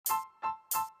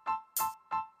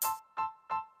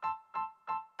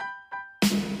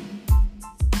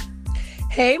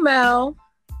Hey Mel,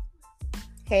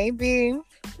 Hey B.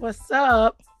 what's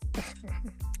up?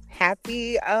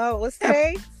 Happy what's Ep-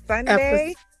 today? Episode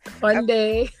Sunday. fun Ep-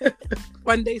 day,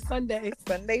 fun day Sunday,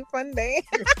 Sunday fun day.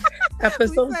 We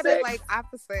episode said it six. like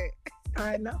opposite.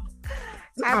 I know.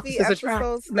 Happy Opposites attract.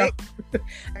 episode No, 6. All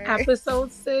right.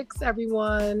 episode six.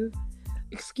 Everyone,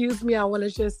 excuse me. I want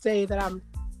to just say that I'm,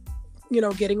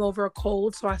 getting over a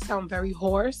cold, so I sound very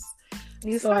hoarse.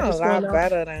 You So I sound a just lot want to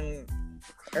better than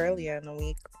earlier in the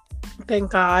week. thank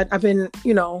God. I've been,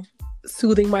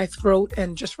 soothing my throat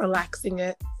and just relaxing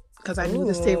it because I knew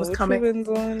this day was What coming. you been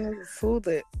doing to soothe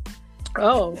it?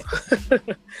 Oh,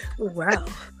 well.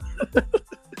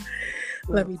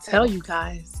 Let me tell you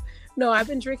guys. No, I've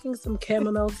been drinking some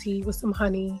chamomile tea with some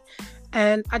honey,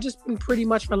 and I just been pretty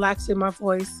much relaxing my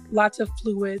voice. Lots of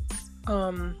fluids.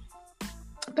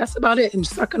 That's about it. And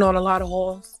sucking on a lot of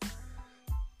holes.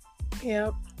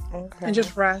 Yep. Okay. And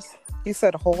just rest. You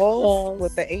said holes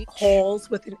with the H? Holes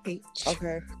with an H.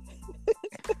 Okay.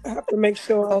 I have to make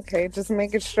sure. Okay, just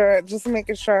making sure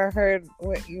I heard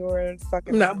what you were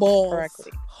sucking Not on balls.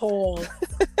 correctly. Holes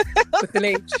with an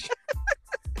H.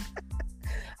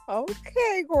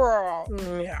 Okay, girl.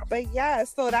 Yeah. But yeah,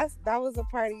 so that was a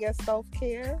part of your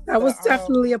self-care. That was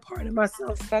definitely a part of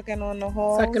myself. Sucking on the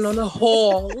holes. Sucking on the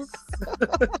holes.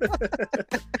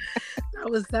 That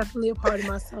was definitely a part of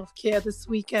my self-care this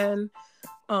weekend.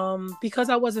 Because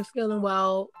I wasn't feeling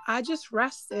well, I just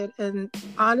rested. And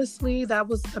honestly, that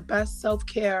was the best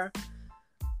self-care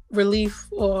relief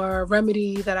or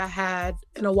remedy that I had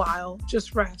in a while.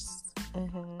 Just rest.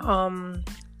 Mm-hmm.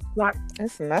 Like,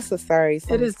 it's necessary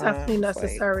sometimes. It is definitely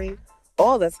necessary. Like,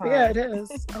 all the time. Yeah, it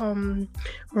is.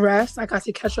 Rest. I got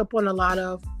to catch up on a lot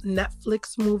of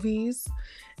Netflix movies.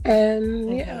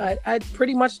 And yeah, I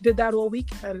pretty much did that all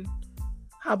weekend.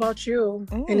 How about you?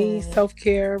 Any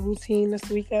self-care routine this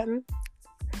weekend?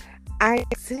 I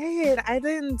did. I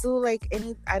didn't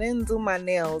do my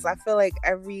nails. I feel like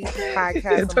every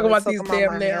podcast talk about these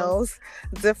damn nails,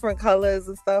 different colors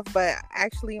and stuff. But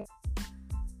actually,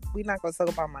 we're not gonna talk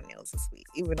about my nails this week,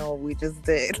 even though we just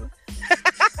did.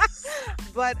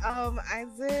 But I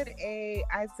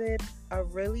did a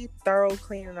really thorough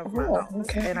cleaning of my house,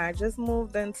 and I just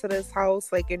moved into this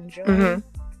house like in June.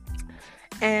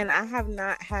 And I have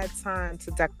not had time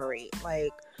to decorate.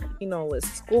 Like, with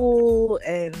school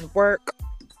and work,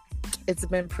 it's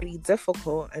been pretty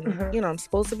difficult. And, I'm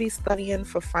supposed to be studying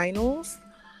for finals.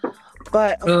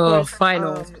 But, of course,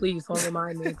 finals. Please don't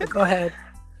remind me. But go ahead.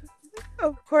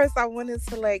 Of course, I wanted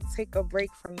to, take a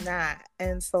break from that.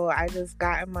 And so I just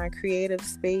got in my creative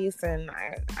space and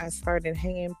I started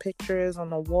hanging pictures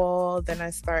on the wall. Then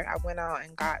I went out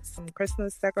and got some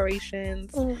Christmas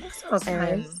decorations. Oh, that sounds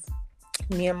nice.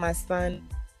 Me and my son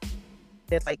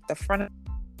did the front a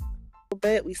little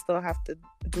bit. We still have to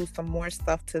do some more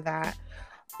stuff to that,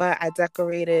 but I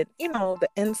decorated the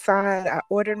inside. I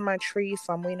ordered my tree,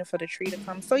 so I'm waiting for the tree to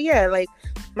come. So yeah,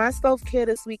 my self-care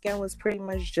this weekend was pretty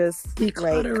much just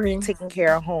decluttering, taking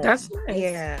care of home. That's nice.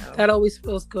 Yeah, that always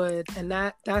feels good. And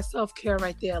that self-care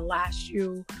right there lasts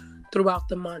you throughout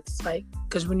the months,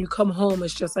 because when you come home,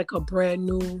 it's just like a brand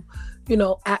new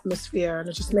atmosphere, and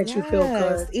it just makes you feel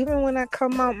good. Even when I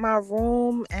come out my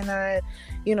room and I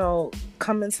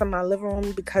come into my living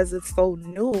room, because it's so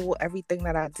new, everything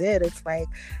that I did, it's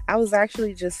I was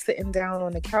actually just sitting down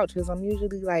on the couch, because I'm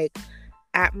usually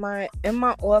in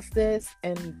my office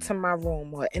and to my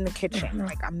room or in the kitchen.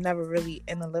 I'm never really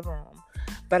in the living room,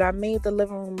 but I made the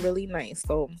living room really nice,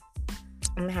 so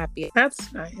I'm happy.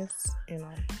 That's nice.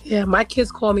 Yeah, my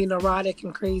kids call me neurotic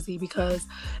and crazy because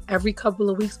every couple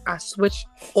of weeks I switch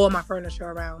all my furniture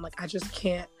around. I just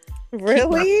can't.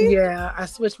 Really? I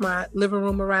switch my living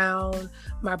room around.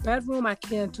 My bedroom, I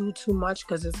can't do too much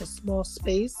because it's a small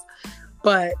space.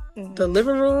 But the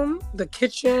living room, the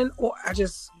kitchen, or I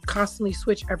just constantly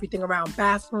switch everything around.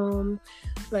 Bathroom,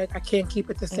 I can't keep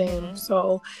it the same.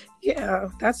 So yeah,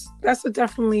 that's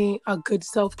definitely a good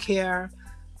self-care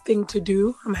thing to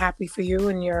do. I'm happy for you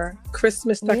and your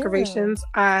Christmas decorations.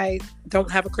 I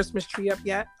don't have a Christmas tree up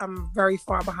yet. I'm very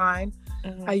far behind.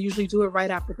 I usually do it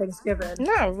right after Thanksgiving.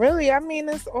 Not really. I mean,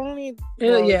 it's only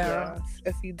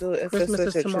if you do it, if Christmas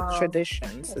it's such a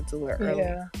tradition to do it early.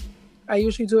 Yeah, I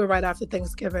usually do it right after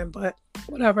Thanksgiving, but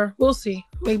whatever. We'll see.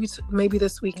 Maybe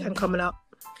this weekend coming up.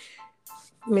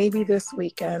 Maybe this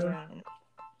weekend.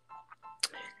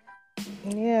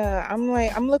 Yeah,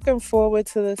 I'm looking forward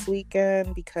to this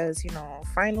weekend because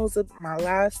finals are my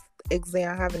last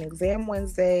exam. I have an exam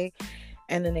Wednesday,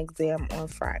 and an exam on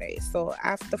Friday. So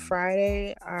after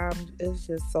Friday, it's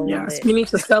just so yes, lit. we need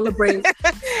to celebrate.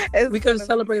 It's We could gonna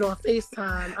celebrate be on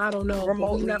FaceTime. I don't know, but we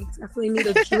remotely. definitely need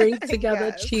a drink together.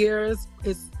 Yes. Cheers!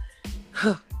 It's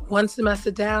one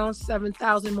semester down,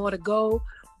 7,000 more to go.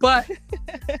 But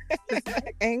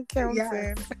And counting.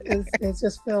 yes, it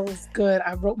just feels good.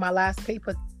 I wrote my last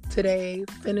paper today,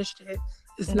 finished it.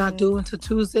 It's not due until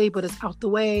Tuesday, but it's out the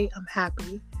way. I'm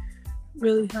happy,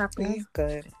 really happy. That's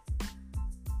good.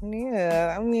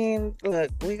 Yeah, I mean, look,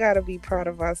 we gotta be proud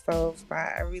of ourselves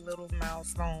by every little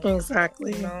milestone.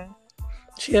 Exactly. You know?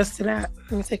 Cheers to that.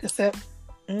 Let me take a sip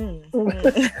Mm.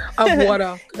 of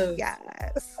water. 'Cause...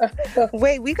 Yes.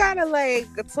 Wait, we gotta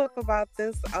talk about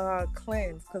this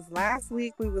cleanse, because last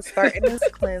week we were starting this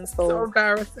cleanse. So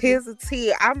embarrassing. Here's the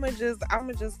tea. I'ma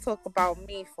just talk about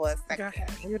me for a Go second.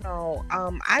 ahead. You know,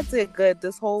 I did good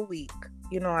this whole week.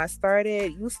 You know,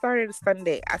 you started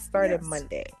Sunday. I started Yes.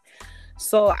 Monday.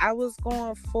 So I was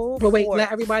going full But wait, force,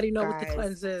 let everybody know what the guys.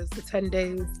 cleanse is. The 10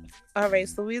 days. All right,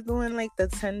 so we're doing like the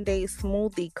 10-day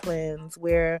smoothie cleanse,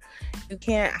 where you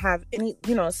can't have any,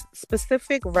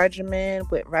 specific regimen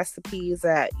with recipes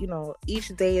that, each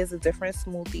day is a different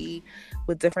smoothie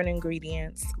with different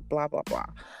ingredients, blah, blah, blah.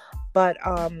 But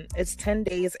it's 10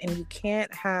 days and you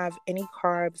can't have any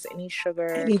carbs, any sugar,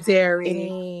 Any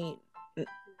dairy.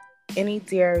 any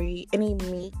dairy, any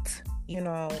meat.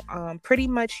 Pretty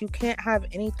much you can't have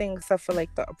anything except for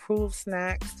like the approved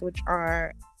snacks, which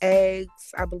are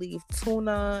eggs, I believe,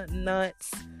 tuna,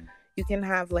 nuts. You can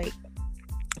have like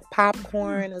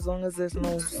popcorn as long as there's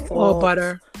no salt. Or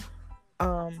butter.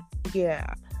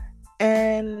 Yeah.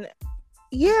 And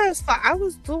yeah, so I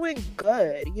was doing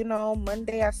good.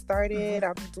 Monday I started,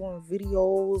 I'm doing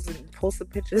videos and posting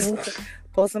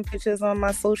pictures on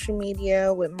my social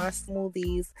media with my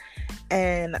smoothies,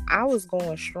 and I was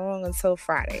going strong until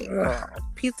Friday.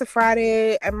 Pizza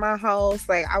Friday at my house,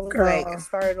 I was I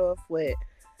started off with,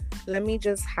 let me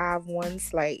just have one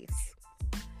slice,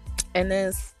 and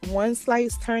then one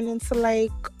slice turned into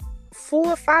 4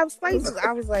 or 5 slices.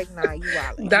 I was like, nah, you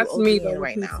wildin'. That's me though.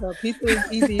 Right pizza. now. Pizza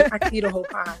is easy. I can eat a whole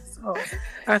pie, so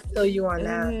I feel you on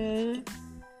that.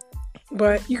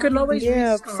 But you can always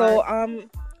restart. So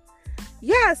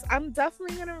yes, I'm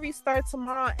definitely gonna restart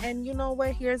tomorrow. And you know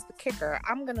what? Here's the kicker.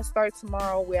 I'm gonna start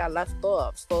tomorrow where I left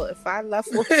off. So if I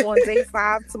left off on day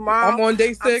 5 tomorrow, I'm on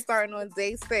day 6. I'm starting on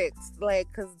day 6.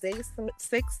 Because day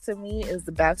 6 to me is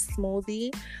the best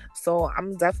smoothie. So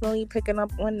I'm definitely picking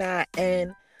up on that.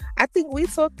 And I think we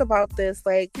talked about this.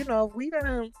 We're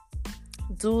gonna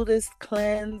do this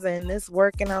cleanse and this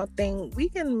working out thing. We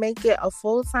can make it a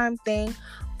full-time thing,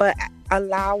 but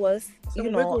allow us,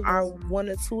 our 1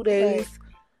 or 2 days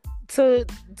to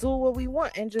do what we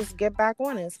want and just get back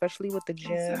on it, especially with the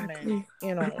gym and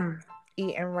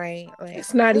eating right.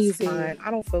 It's not easy. Fine. I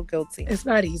don't feel guilty. It's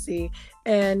not easy.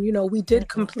 And we did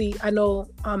complete. I know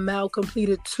Mel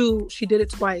completed 2. She did it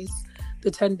twice. The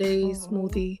 10 days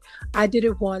smoothie. I did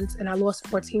it once and I lost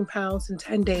 14 pounds in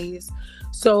 10 days.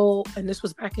 So, and this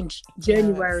was back in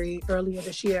January, earlier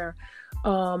this year.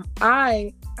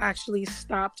 I actually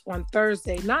stopped on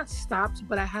Thursday. Not stopped,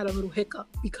 but I had a little hiccup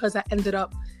because I ended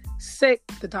up sick.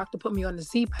 The doctor put me on the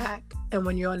Z-Pack. And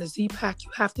when you're on the Z-Pack,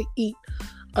 you have to eat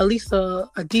at least a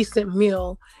decent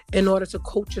meal in order to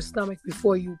coat your stomach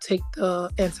before you take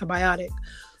the antibiotic.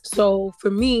 So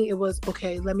for me, it was,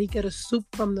 okay, let me get a soup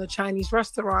from the Chinese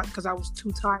restaurant because I was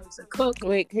too tired to cook.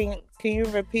 Wait, can you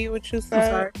repeat what you said? I'm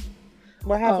sorry.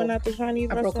 What happened at the Chinese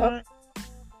restaurant?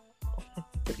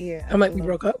 Yeah. I might be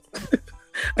broke up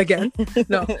again.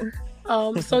 No.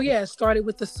 So yeah, it started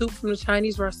with the soup from the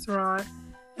Chinese restaurant.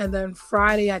 And then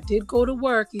Friday I did go to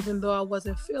work even though I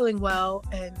wasn't feeling well.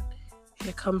 And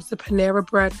here comes the Panera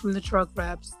bread from the drug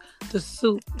reps, the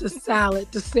soup, the salad,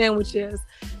 the sandwiches.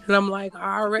 And I'm like,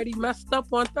 I already messed up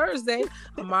on Thursday.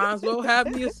 I might as well have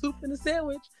me a soup and a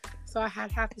sandwich. So I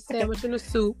had half a sandwich and a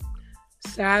soup.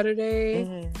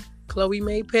 Saturday, Chloe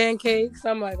made pancakes.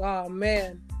 I'm like, oh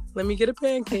man, let me get a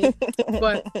pancake.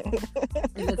 And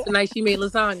then tonight she made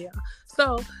lasagna.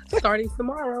 So starting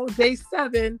tomorrow, day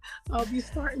 7, I'll be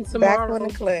starting tomorrow. Back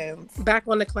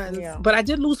on the cleanse. Yeah. But I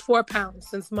did lose 4 pounds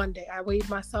since Monday. I weighed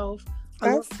myself.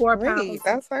 I lost 4 pounds.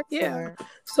 That's excellent. Yeah.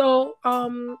 So,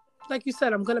 like you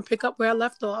said, I'm going to pick up where I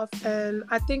left off. And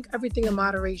I think everything in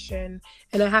moderation,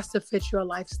 and it has to fit your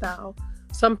lifestyle.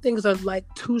 Some things are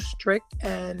too strict,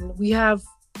 and we have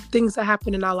things that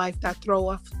happen in our life that throw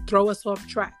us off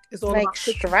track. It's all about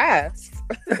stress.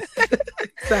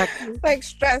 Exactly.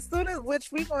 Stress, which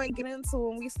we're going to get into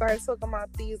when we start talking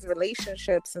about these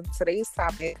relationships in today's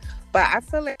topic. But I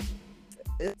feel like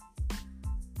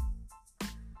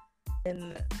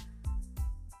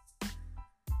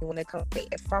when it comes to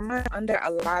if I'm under a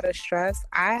lot of stress,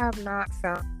 I have not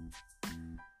found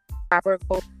proper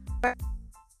coping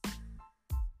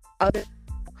other.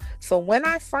 So when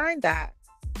I find that,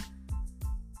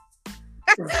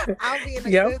 I'll be in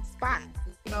a good spot.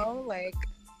 You know, like,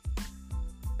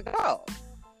 oh,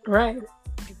 right.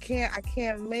 I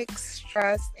can't mix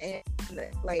stress and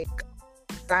like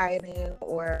dieting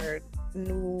or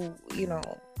new,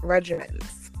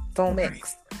 regimens. Don't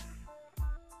mix.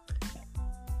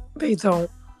 They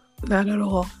don't. Not at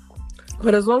all.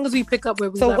 But as long as we pick up where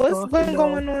we left off. So what's been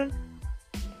going on?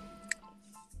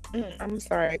 I'm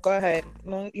sorry. Go ahead.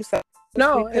 No, you said.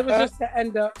 No, it was just to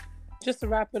end up, just to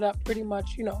wrap it up pretty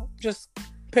much, just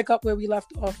pick up where we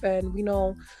left off, and we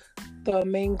know what the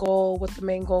main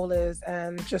goal is,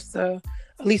 and just at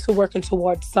least we're working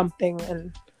towards something,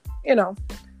 and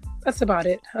that's about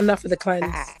it. Enough of the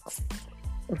cleanse.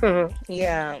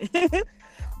 Yeah.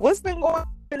 What's been going on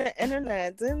the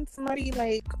internet? Didn't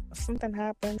somebody something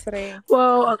happen today?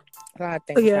 Well,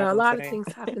 a lot of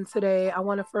things happened today. I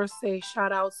want to first say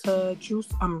shout out to Juice.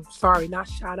 I'm sorry, not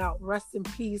shout out. Rest in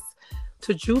peace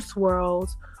to Juice WRLD,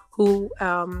 who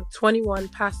 21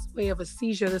 passed away of a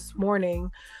seizure this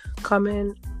morning.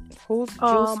 Who's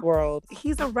Juice WRLD?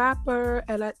 He's a rapper,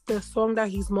 and the song that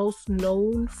he's most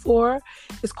known for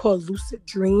is called Lucid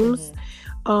Dreams.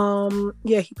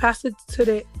 He passed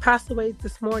away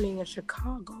this morning in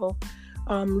Chicago,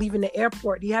 leaving the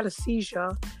airport. He had a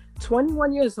seizure.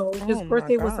 21 years old. His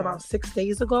birthday was about 6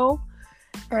 days ago.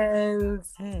 And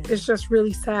it's just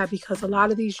really sad because a lot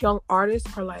of these young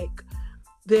artists are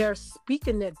they're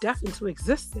speaking their death into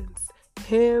existence.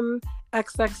 Him,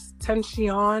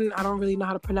 XXXTentacion, I don't really know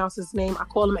how to pronounce his name. I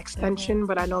call him Extension,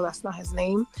 but I know that's not his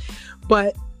name.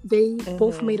 But they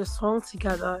both made a song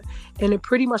together, and it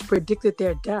pretty much predicted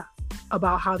their death,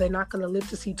 about how they're not going to live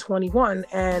to see 21,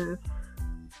 and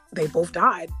they both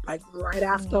died right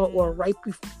after or right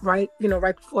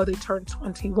before they turned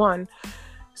 21.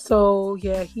 So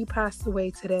yeah, he passed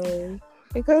away today.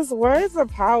 Because words are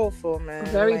powerful, man.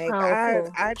 Very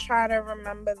powerful. I try to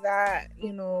remember that,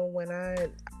 when I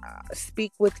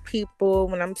speak with people,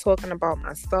 when I'm talking about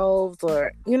myself,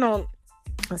 or, I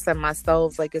said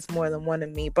myself, it's more than one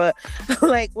of me. But,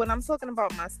 when I'm talking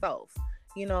about myself,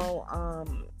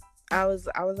 I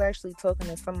was actually talking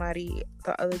to somebody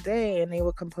the other day, and they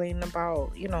were complaining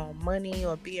about, money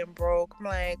or being broke. I'm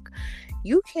like,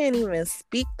 you can't even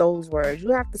speak those words. You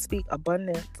have to speak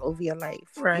abundance over your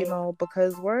life, right?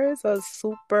 Because words are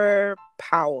super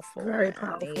powerful. Very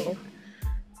powerful.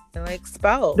 They're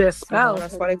spells. They're spells.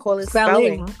 That's why they call it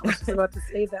spelling. I was about to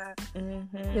say that.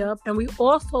 Yep. And we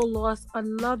also lost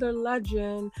another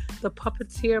legend. The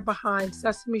puppeteer behind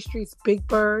Sesame Street's Big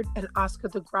Bird and Oscar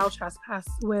the Grouch has passed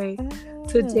away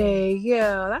today.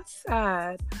 Yeah, that's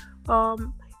sad.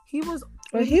 He was.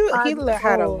 Well, he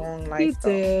had a long life. He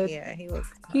did. Yeah, he was.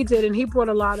 He did, and he brought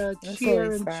a lot of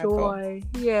cheer and joy.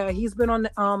 Yeah, he's been on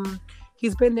the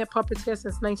he's been their puppeteer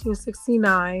since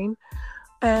 1969,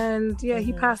 and yeah,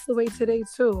 he passed away today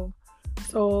too.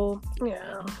 So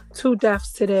yeah, 2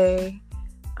 deaths today.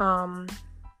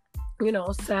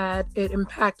 Sad. It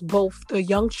impacts both the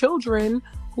young children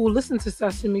who listen to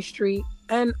Sesame Street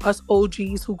and us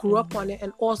OGs who grew up on it,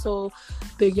 and also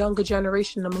the younger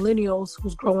generation, the millennials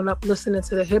who's growing up listening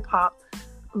to the hip hop,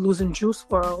 losing Juice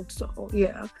WRLD. So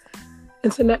yeah,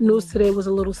 internet news today was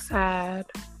a little sad.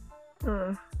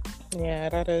 Yeah,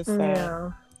 that is sad.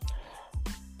 Yeah.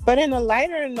 But in a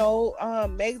lighter note,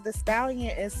 Meg Thee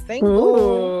Stallion is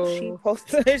single. Ooh.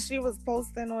 She was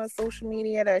posting on social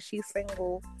media that she's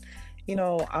single.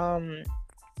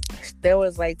 There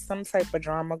was some type of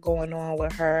drama going on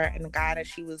with her and the guy that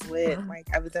she was with.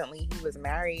 Evidently he was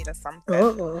married or something.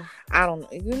 I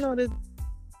don't know. This.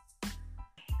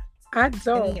 I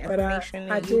don't, but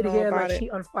I did hear she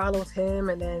unfollowed him,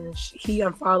 and then he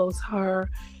unfollows her.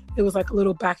 It was a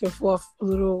little back and forth, a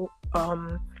little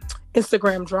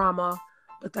Instagram drama,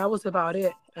 but that was about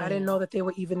it. I didn't know that they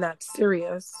were even that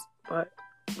serious. But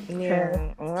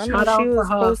yeah, I know she was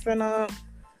posting up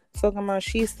talking about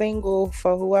she's single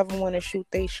for whoever want to shoot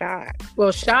they shot.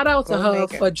 Well, shout out to her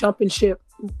for jumping ship,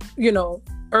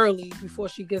 early before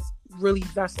she gets really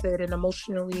vested and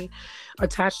emotionally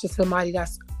attached to somebody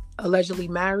that's allegedly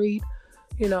married.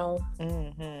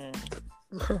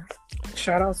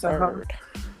 Shout out to her.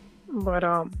 But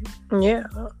yeah.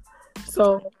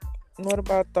 So what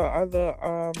about the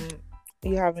other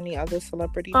you have any other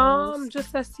celebrity news?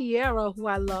 Just that Ciara, who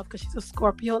I love because she's a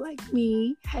Scorpio like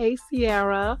me. Hey,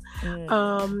 Ciara.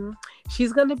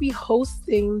 She's gonna be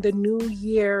hosting the New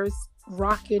Year's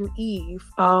Rockin' Eve.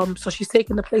 So she's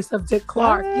taking the place of Dick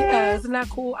Clark. What? Yeah, isn't that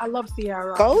cool? I love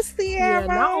Ciara. Go Ciara. Yeah,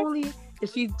 not only and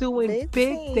she's doing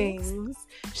big things.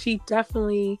 She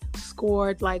definitely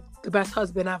scored like the best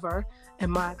husband ever,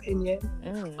 in my opinion.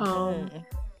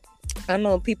 I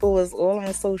know people was all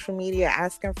on social media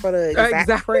asking for the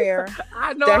exact prayer.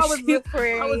 I know. I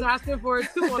was asking for it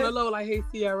too on the low. Like, hey,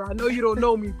 Sierra, I know you don't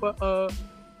know me, but can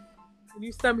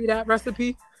you send me that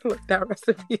recipe? Look, that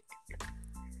recipe.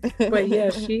 But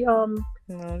yeah, she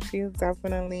no, she's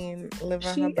definitely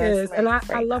living she her best is, life and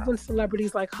right I love now. when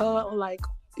celebrities like her, like,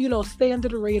 you know, stay under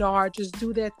the radar, just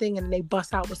do their thing, and they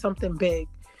bust out with something big.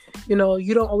 You know,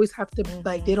 you don't always have to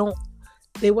like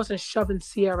they wasn't shoving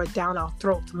Sierra down our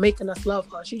throats, making us love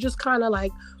her. She just kind of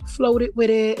like floated with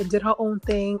it and did her own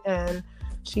thing, and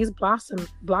she's blossoming,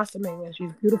 and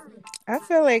she's beautiful. I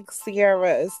feel like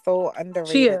Sierra is so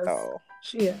underrated, though.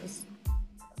 She is.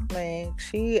 Like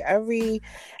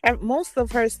most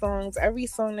of her songs, every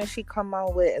song that she come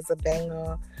out with is a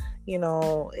banger. You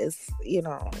know,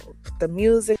 the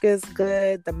music is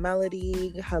good, the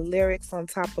melody, her lyrics on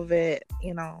top of it,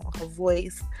 you know, her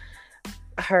voice,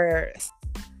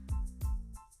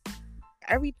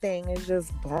 everything is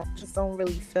just bomb. Just don't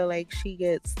really feel like she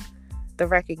gets the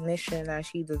recognition that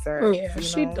she deserves. Yeah,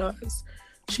 she does.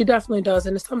 She definitely does.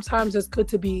 And sometimes it's good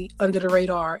to be under the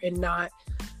radar and not,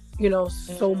 you know,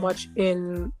 so much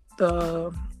in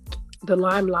the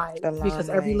limelight, because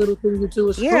every little thing you do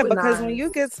is scrutinized. Because when you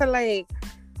get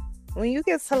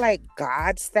to like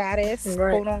God status,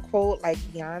 quote unquote, like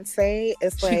Beyonce,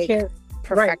 it's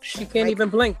perfection. She can't even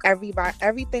blink.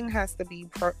 Everything has to be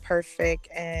perfect,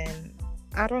 and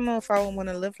I don't know if I would want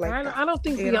to live like that. I don't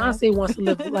think Beyonce wants to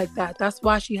live like that. That's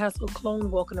why she has her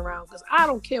clone walking around, because I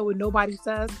don't care what nobody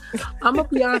says. I'm a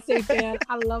Beyonce fan.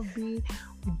 I love B,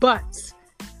 but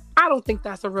I don't think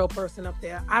that's a real person up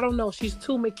there. I don't know. She's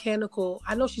too mechanical.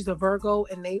 I know she's a Virgo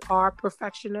and they are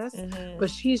perfectionists, but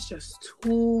she's just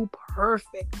too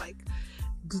perfect. Like,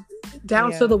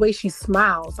 down to the way she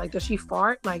smiles. Like, does she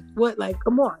fart? Like, what? Like,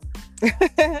 come on.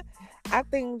 I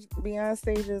think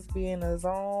Beyonce just be in a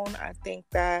zone. I think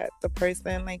that the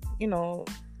person, like, you know,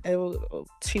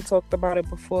 she talked about it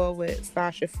before with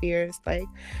Sasha Fierce. Like,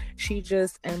 she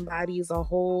just embodies a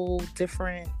whole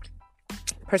different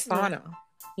persona.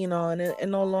 You know, and it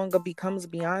no longer becomes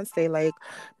Beyonce. Like,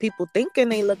 people thinking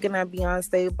they looking at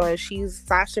Beyonce, but she's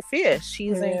Sasha Fierce.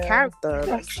 She's in character.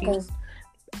 Like, she's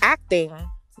acting.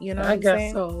 You know, I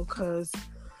guess so, because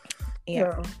you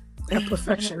know, a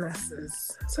perfectionist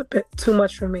it's a bit too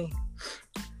much for me.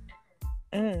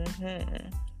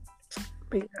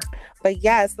 But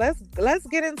yes, let's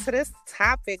get into this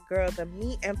topic, girl. The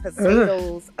meat and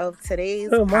potatoes of today's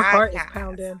podcast. My heart is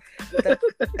pounding.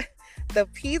 The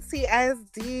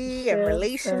PTSD and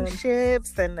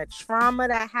relationships and the trauma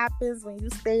that happens when you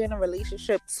stay in a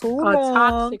relationship too long. A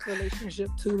toxic relationship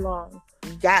too long.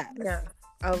 Yes. Yeah.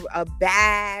 A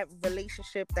bad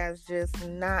relationship that's just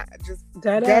not just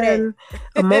dead end.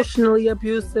 Emotionally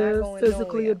abusive,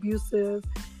 physically abusive.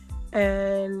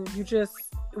 And you just,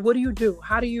 what do?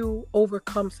 How do you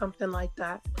overcome something like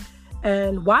that?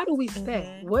 And why do we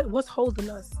stay? What's holding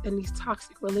us in these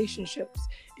toxic relationships?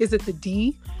 Is it the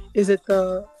D? Is it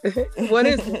the what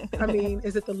is it? I mean,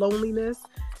 is it the loneliness?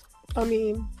 I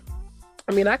mean,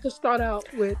 I could start out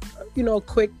with, you know, a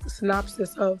quick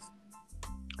synopsis of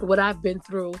what I've been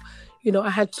through. You know, I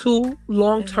had 2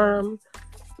 long-term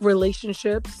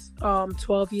relationships,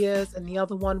 12 years, and the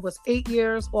other one was 8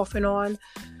 years off and on,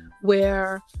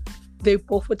 where they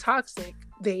both were toxic.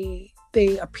 They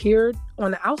appeared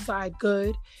on the outside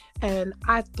good, and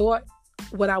I thought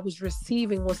what I was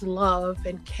receiving was love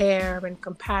and care and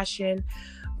compassion,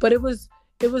 but it was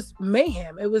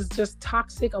mayhem. It was just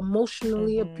toxic,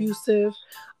 emotionally abusive.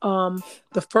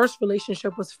 The first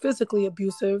relationship was physically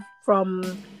abusive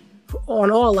on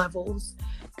all levels.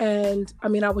 And I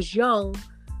mean, I was young,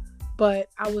 but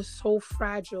I was so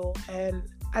fragile. And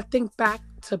I think back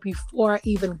to before I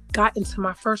even got into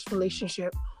my first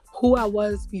relationship, who I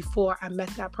was before I met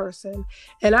that person.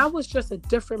 And I was just a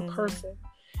different person.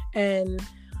 And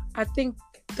I think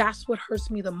that's what hurts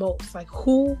me the most. Like,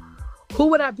 who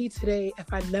would I be today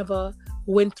if I never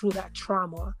went through that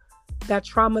trauma? That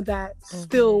trauma that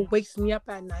still wakes me up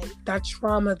at night. That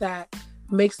trauma that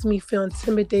makes me feel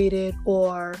intimidated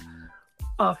or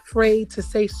afraid to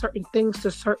say certain things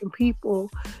to certain people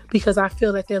because I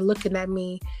feel that they're looking at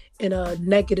me in a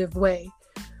negative way.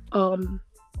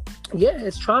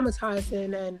 It's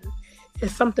traumatizing, and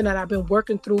it's something that I've been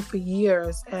working through for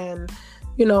years. And,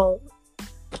 you know,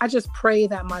 I just pray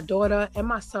that my daughter and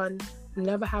my son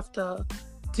never have to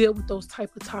deal with those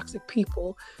type of toxic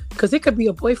people, because it could be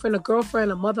a boyfriend, a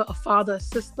girlfriend, a mother, a father, a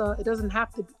sister. It doesn't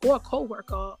have to be, or a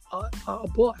coworker, a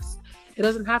boss. It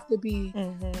doesn't have to be,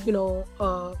 you know,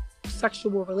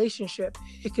 sexual relationship.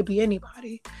 It could be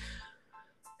anybody.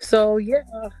 So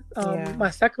my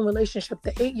second relationship,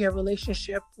 the 8-year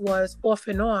relationship, was off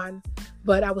and on,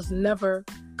 but I was never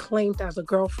claimed as a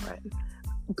girlfriend.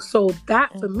 So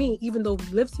that for me, even though we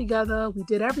lived together, we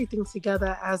did everything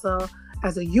together as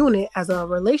a unit, as a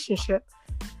relationship,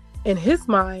 in his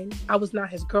mind, I was not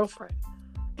his girlfriend.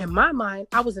 In my mind,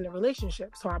 I was in a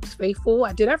relationship. So I was faithful.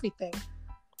 I did everything.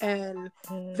 And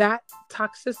that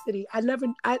toxicity,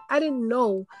 I didn't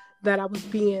know that I was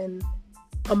being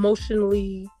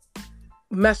emotionally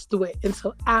messed with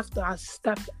until after I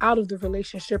stepped out of the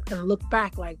relationship and looked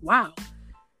back like, wow,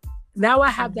 now I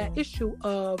have that issue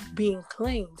of being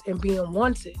claimed and being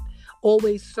wanted,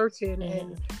 always searching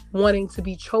and wanting to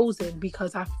be chosen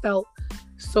because I felt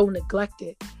so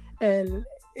neglected. And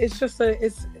it's just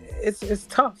it's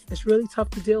tough. It's really tough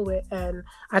to deal with. And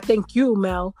I thank you,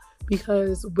 Mel,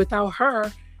 because without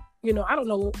her, I don't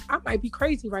know, I might be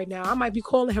crazy right now. I might be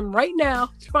calling him right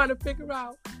now, trying to figure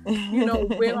out,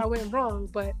 where I went wrong.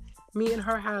 But me and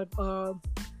her had,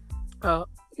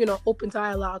 open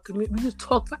dialogue. We used to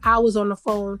talk for hours on the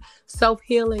phone,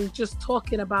 self-healing, just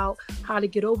talking about how to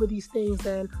get over these things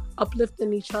and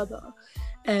uplifting each other.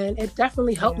 And it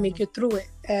definitely helped me get through it.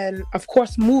 And of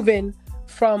course, moving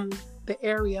from the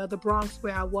area, the Bronx,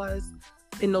 where I was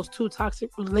in those 2 toxic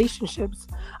relationships,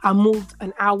 I moved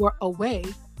an hour away.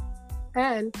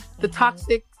 And the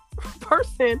toxic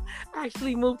person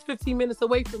actually moved 15 minutes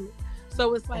away from me.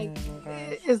 So it's like,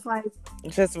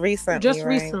 just recently.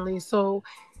 Recently. So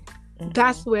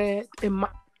that's where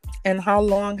And how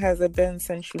long has it been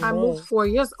since you moved? I moved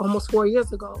almost 4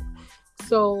 years ago.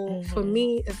 So for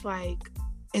me, it's like,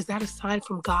 is that a sign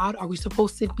from God? Are we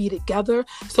supposed to be together?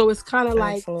 So it's kind of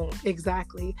like,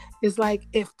 exactly. It's like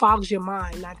it fogs your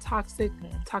mind. That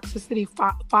toxicity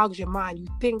fogs your mind. You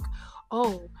think,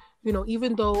 oh,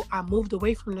 even though I moved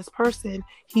away from this person,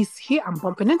 he's here. I'm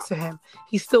bumping into him.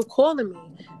 He's still calling me.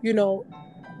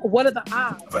 What are the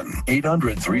odds?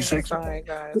 800-36. Sorry,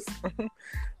 guys.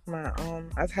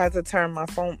 I've had to turn my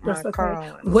car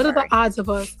on. What are the odds of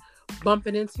us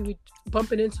bumping into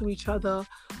each other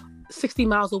 60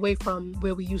 miles away from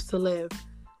where we used to live?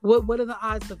 What are the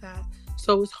odds of that?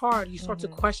 So it's hard. You start to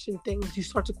question things. You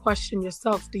start to question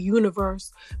yourself, the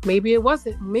universe. Maybe it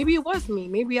wasn't. Maybe it was me.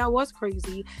 Maybe I was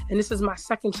crazy. And this is my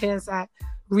second chance at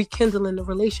rekindling the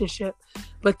relationship.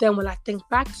 But then when I think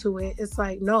back to it, it's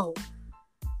like, no,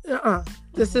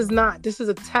 this is not. This is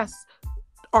a test.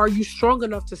 Are you strong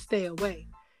enough to stay away?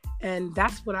 And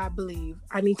that's what I believe.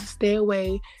 I need to stay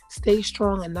away, stay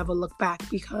strong, and never look back,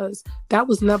 because that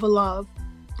was never love.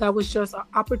 That was just an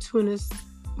opportunist.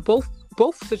 Both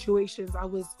situations,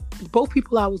 both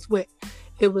people I was with,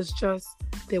 it was just,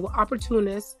 they were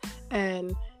opportunists,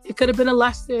 and it could have been a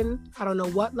lesson. I don't know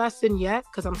what lesson yet,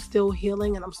 because I'm still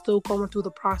healing and I'm still going through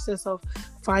the process of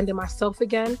finding myself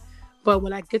again. But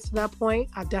when I get to that point,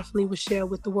 I definitely would share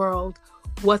with the world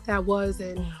what that was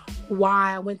and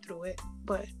why I went through it.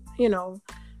 But,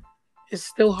 it's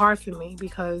still hard for me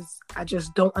because I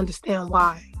just don't understand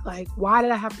why. Like, why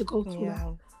did I have to go through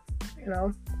that?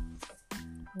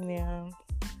 Yeah.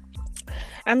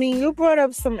 I mean, you brought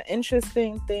up some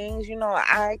interesting things.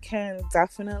 I can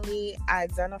definitely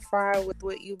identify with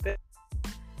what you've been.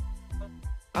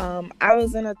 I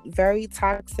was in a very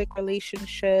toxic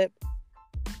relationship.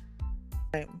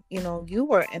 You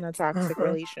were in a toxic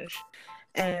relationship,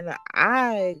 and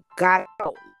I got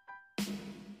out.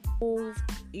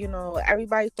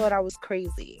 Everybody thought I was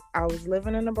crazy. I was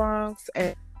living in the Bronx,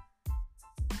 and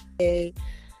it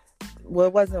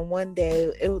wasn't one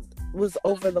day. It was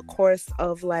over the course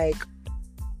of like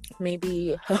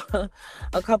maybe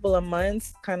a couple of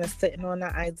months, kind of sitting on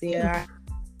the idea.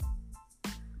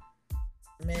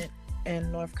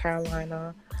 In North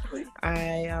Carolina,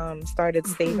 I started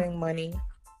saving money.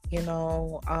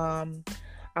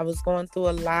 I was going through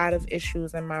a lot of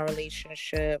issues in my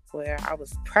relationship where I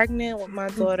was pregnant with my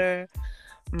daughter.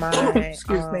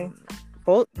 The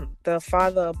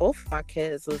father of both my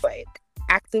kids was like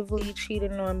actively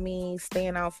cheating on me,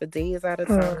 staying out for days at a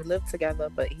time. We lived together,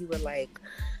 but he would like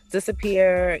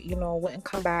disappear, wouldn't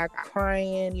come back,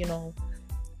 crying.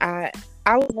 I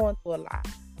was going through a lot.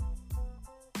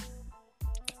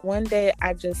 One day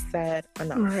I just said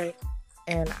enough. Right.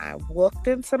 And I walked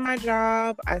into my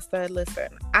job. I said,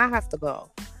 listen, I have to go.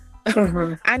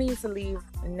 I need to leave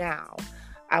now.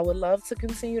 I would love to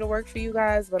continue to work for you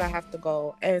guys, but I have to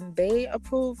go. And they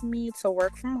approved me to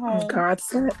work from home. God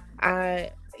said.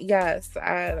 I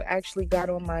actually got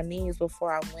on my knees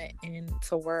before I went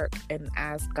into work and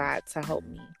asked God to help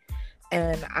me.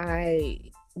 And I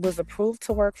was approved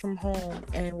to work from home.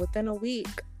 And within a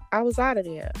week, I was out of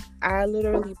there. I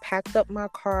literally packed up my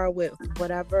car with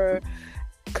whatever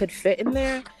could fit in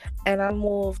there, and I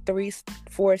moved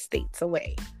 3-4 states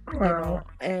away, Wow.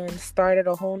 and started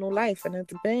a whole new life. And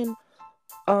it's been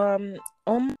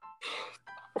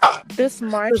this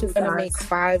March is gonna make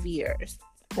 5 years.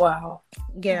 Wow.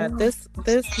 Yeah, this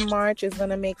March is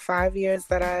gonna make 5 years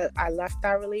that I left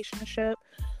that relationship.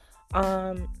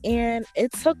 And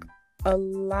it took a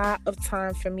lot of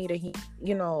time for me to,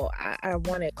 I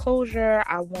wanted closure.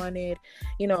 I wanted,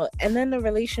 and then the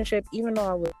relationship, even though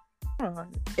I was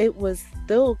on, it was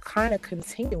still kind of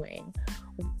continuing.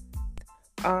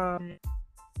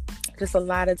 Just a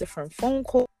lot of different phone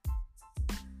calls.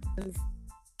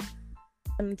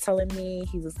 Him telling me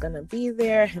he was gonna be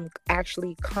there, him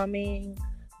actually coming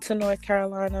to North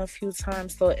Carolina a few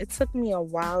times. So it took me a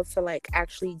while to like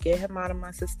actually get him out of my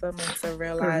system and to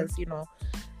realize,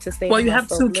 to say, well, you have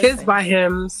 2 kids by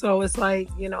him, so it's like,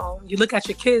 you look at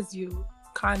your kids, you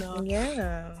kind of,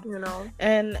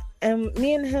 and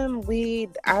me and him,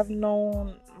 I've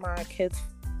known my kids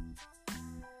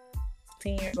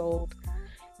 10 years old.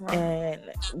 Wow.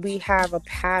 And we have a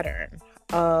pattern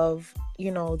of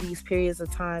these periods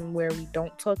of time where we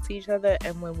don't talk to each other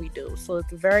and when we do. So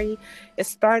it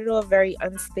started off very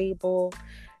unstable.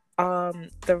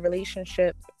 The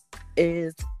relationship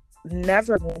is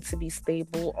never going to be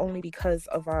stable, only because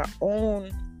of our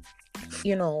own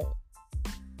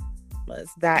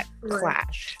that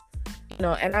clash,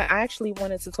 and I actually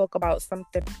wanted to talk about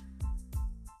something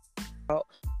about,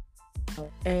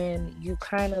 and you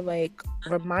kind of like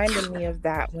reminded me of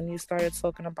that when you started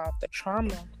talking about the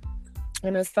trauma.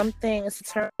 And it's a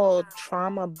term called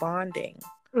trauma bonding,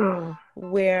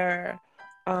 where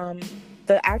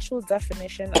the actual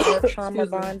definition of trauma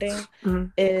bonding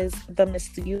is the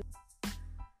misuse,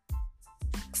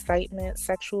 excitement,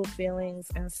 sexual feelings,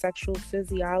 and sexual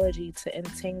physiology to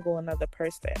entangle another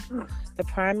person. The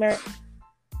primary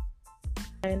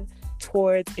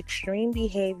towards extreme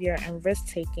behavior and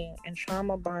risk-taking, and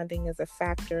trauma bonding is a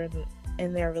factor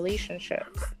in their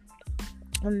relationships.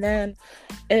 And then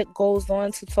it goes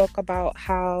on to talk about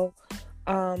how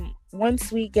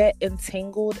once we get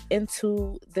entangled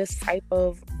into this type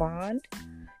of bond,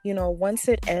 once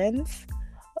it ends,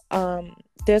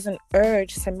 there's an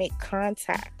urge to make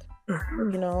contact,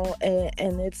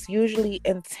 and it's usually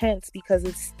intense because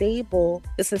it's stable.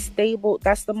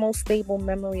 That's the most stable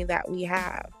memory that we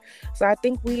have. So I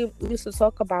think we used to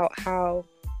talk about how,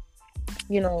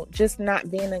 just not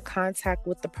being in contact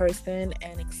with the person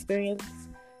and experience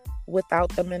without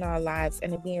them in our lives,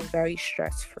 and it being very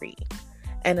stress-free,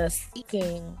 and us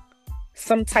seeking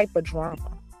some type of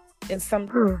drama and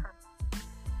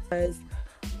because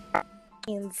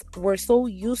we're so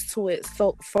used to it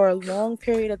for a long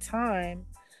period of time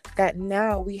that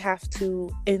now we have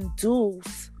to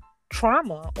induce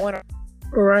trauma on our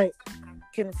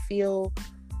can feel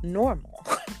normal.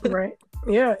 Right.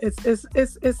 Yeah, it's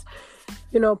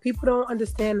people don't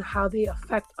understand how they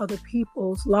affect other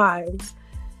people's lives.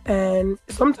 And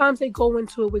sometimes they go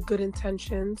into it with good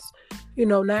intentions.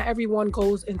 Not everyone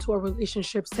goes into a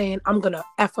relationship saying, I'm going to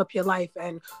F up your life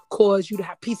and cause you to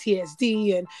have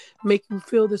PTSD and make you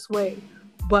feel this way.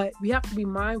 But we have to be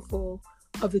mindful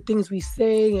of the things we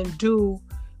say and do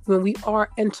when we are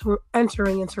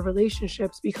entering into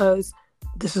relationships, because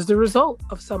this is the result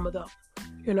of some of them,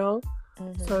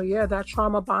 So yeah, that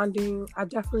trauma bonding, I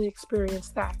definitely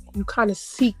experienced that. You kind of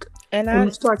seek and you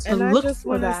start to look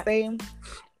for that.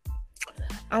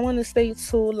 I want to say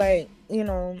too, like,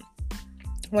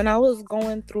 when I was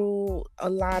going through a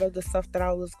lot of the stuff that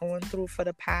I was going through for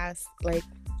the past, like,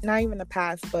 not even the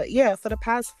past, but yeah, for the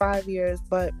past 5 years,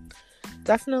 but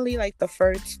definitely like the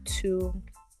first 2,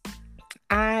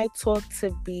 I talked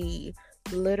to B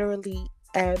literally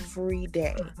every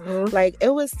day. Like,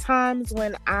 it was times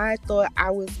when I thought I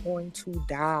was going to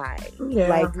die,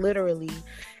 like literally.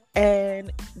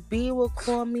 And B would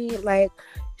call me, like,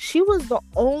 she was the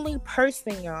only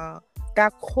person, y'all,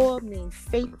 that called me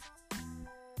fake.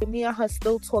 Me and her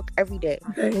still talk every day,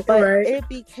 but it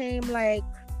became like,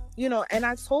 and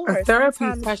I told her a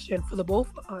therapy session for the both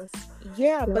of us.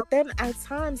 Yeah, but then at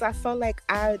times I felt like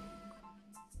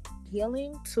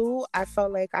healing too. I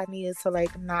felt like I needed to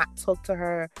like not talk to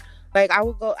her. Like, I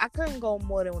couldn't go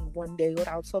more than one day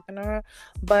without talking to her,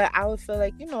 but I would feel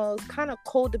like, it's kind of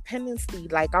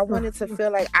codependency. Like, I wanted to feel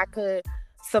like I could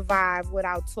survive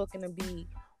without talking to B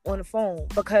on the phone,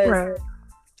 because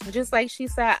just like she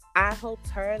said, I helped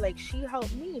her, like she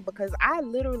helped me, because I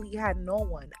literally had no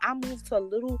one. I moved to a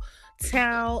little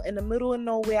town in the middle of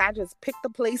nowhere. I just picked a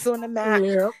place on the map.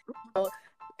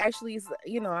 Actually,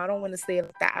 I don't want to say it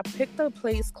like that. I picked a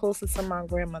place closer to my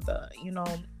grandmother,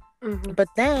 Mm-hmm. But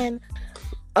then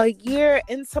a year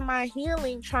into my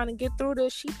healing, trying to get through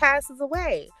this, she passes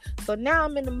away. So now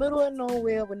I'm in the middle of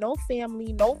nowhere with no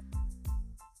family,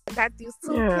 I got these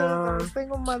 2 kids. I'm a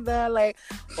single mother. Like,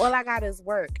 all I got is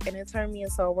work, and it turned me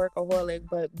into a workaholic.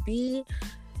 But B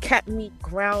kept me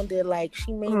grounded. Like,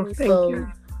 she made me feel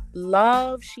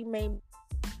loved. She made me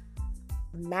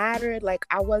mattered. Like,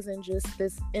 I wasn't just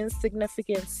this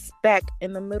insignificant speck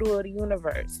in the middle of the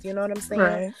universe. You know what I'm saying?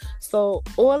 Right. So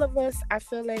all of us, I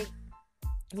feel like,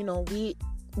 you know,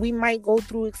 we might go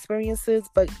through experiences,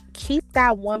 but keep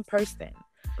that one person,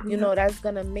 you know, that's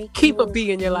gonna make keep you a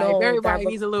B in your life. Everybody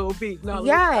needs a little B. No,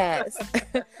 yes.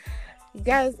 You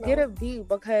guys get a B,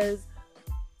 because,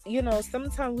 you know,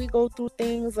 sometimes we go through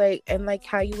things like, and like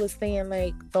how you were saying,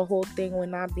 like the whole thing with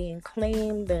not being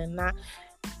claimed and not,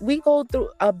 we go through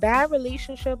a bad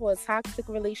relationship or a toxic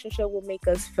relationship will make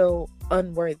us feel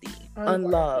unworthy,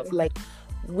 unloved. Like,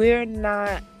 we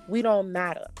don't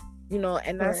matter. You know,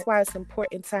 and that's why it's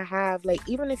important to have, like,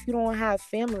 even if you don't have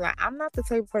family, like, I'm not the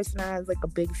type of person that has, like, a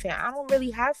big family. I don't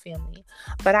really have family,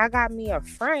 but I got me a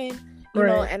friend, you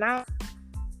know, and I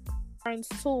friends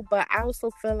too, but I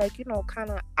also feel like, you know,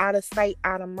 kind of out of sight,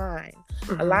 out of mind.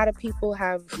 A lot of people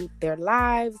have their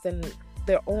lives and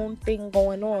their own thing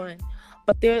going on,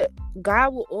 but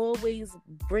God will always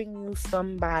bring you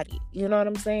somebody. You know what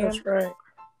I'm saying? That's right.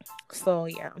 So,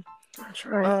 yeah. That's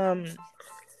right.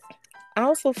 I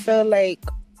also feel like,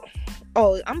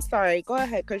 oh, I'm sorry. Go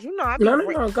ahead, because you know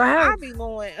No, go ahead. I be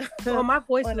going. Well, my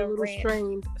voice is a little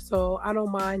strained, so I don't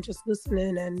mind just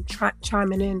listening and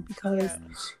chiming in, because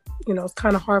you know, it's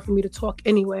kind of hard for me to talk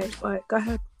anyway. But go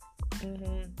ahead.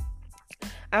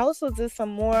 I also did some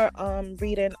more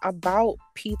reading about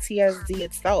PTSD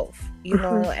itself, you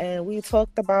know, and we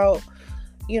talked about,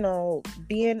 you know,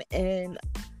 being in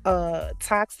a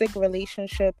toxic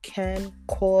relationship can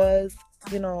cause,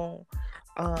 you know,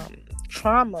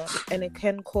 trauma, and it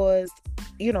can cause,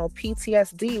 you know,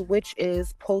 PTSD, which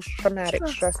is post-traumatic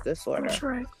stress disorder. That's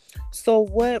right. So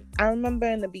what I remember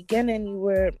in the beginning, you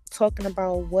were talking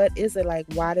about, what is it like?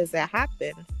 Why does it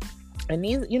happen? And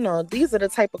these, you know, these are the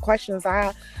type of questions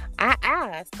I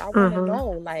asked. I want to know,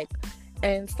 like,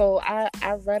 and so I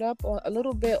read up on a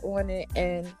little bit on it,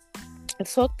 and it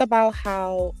talked about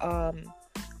how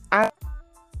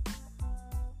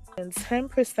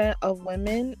 10% of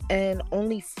women and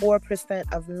only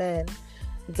 4% of men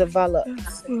develop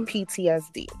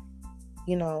PTSD.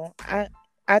 You know,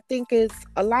 I think it's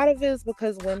a lot of it is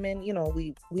because women, you know,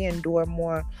 we endure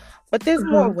more, but there's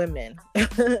more women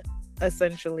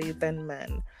essentially than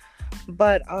men.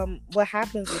 But what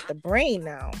happens with the brain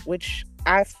now, which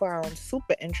I found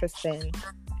super interesting,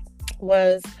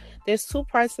 was there's 2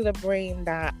 parts of the brain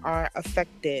that are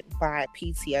affected by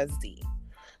PTSD.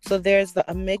 So there's the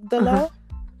amygdala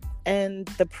and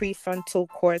the prefrontal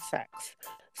cortex.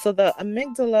 So the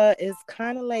amygdala is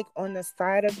kind of like on the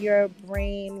side of your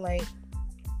brain, like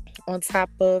on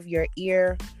top of your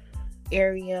ear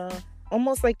area,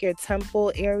 almost like your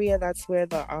temple area. That's where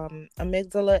the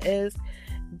amygdala is.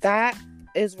 That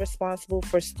is responsible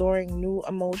for storing new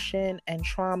emotion and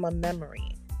trauma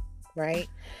memory, right?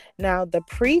 Now, the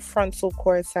prefrontal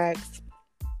cortex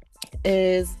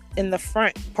is in the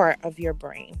front part of your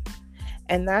brain,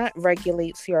 and that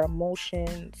regulates your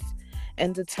emotions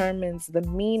and determines the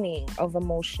meaning of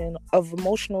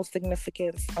emotional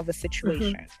significance of a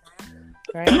situation.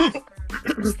 Right?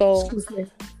 So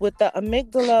with the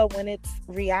amygdala, when it's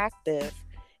reactive,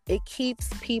 it keeps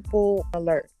people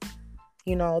alert.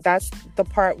 You know, that's the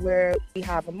part where we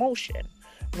have emotion,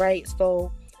 right?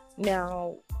 So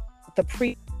now the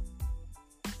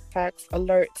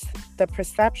alerts the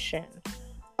perception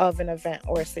of an event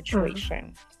or a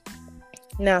situation.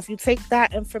 Now, if you take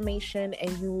that information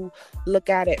and you look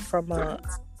at it from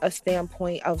a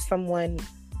standpoint of someone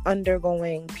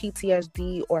undergoing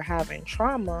PTSD or having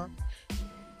trauma,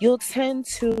 you'll tend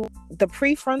to, the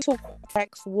prefrontal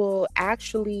cortex will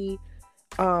actually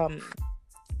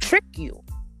trick you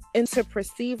into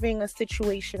perceiving a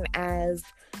situation as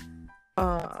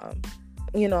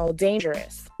you know,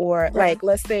 dangerous, or like,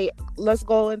 let's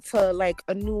go into like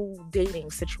a new dating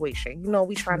situation. You know,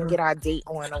 we trying to get our date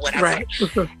on or whatever.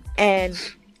 And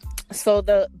so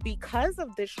because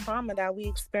of this trauma that we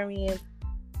experience,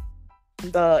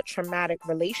 the traumatic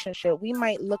relationship, we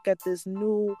might look at this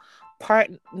new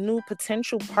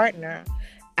potential partner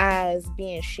as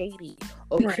being shady,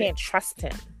 or we can't trust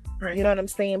him. You know what I'm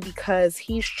saying? Because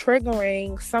he's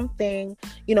triggering something,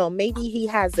 you know, maybe he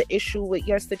has an issue with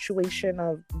your situation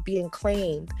of being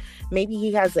claimed. Maybe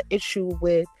he has an issue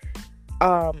with,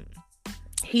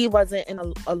 he wasn't in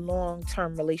a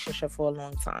long-term relationship for a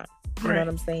long time. You know what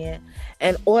I'm saying?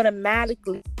 And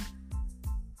automatically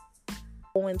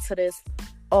go into this,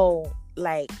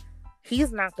 like,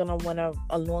 he's not gonna want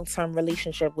a long-term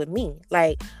relationship with me.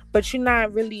 Like, but you're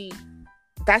not really,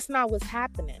 that's not what's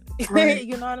happening. Right.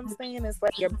 You know what I'm saying? It's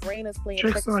like your brain is playing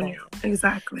tricks on you.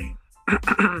 Exactly.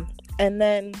 And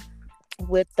then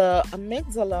with the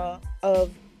amygdala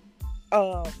of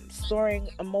storing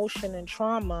emotion and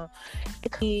trauma,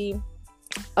 it could be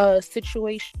a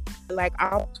situation like,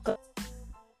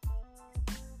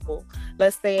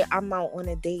 let's say I'm out on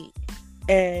a date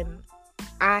and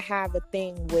I have a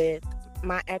thing with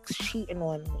my ex cheating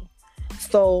on me.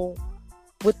 So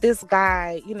with this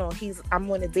guy, you know, I'm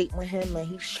on a date with him and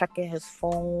he's checking his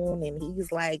phone and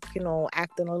he's like, you know,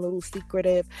 acting a little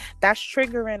secretive. That's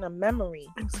triggering a memory,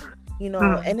 you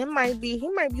know, and he might be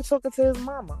talking to his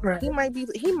mama. Right. He might be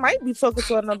talking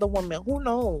to another woman. Who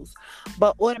knows?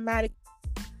 But automatically,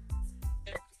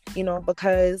 you know,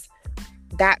 because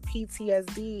that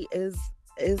PTSD is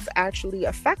actually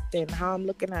affecting how I'm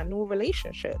looking at new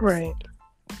relationships. Right.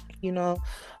 You know,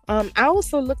 I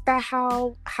also looked at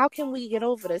how can we get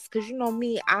over this? Because, you know,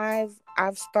 me, I've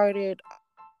started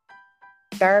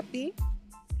therapy.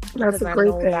 That's a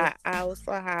great thing. That I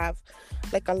also have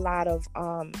like a lot of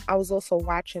I was also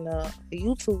watching a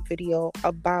YouTube video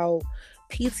about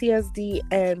PTSD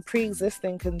and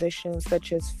pre-existing conditions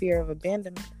such as fear of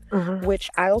abandonment,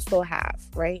 which I also have,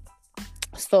 right?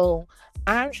 So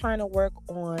I'm trying to work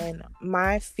on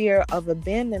my fear of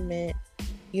abandonment,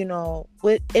 you know,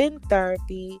 within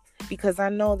therapy, because I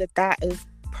know that is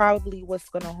probably what's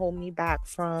going to hold me back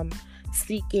from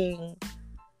seeking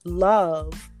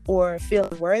love or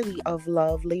feeling worthy of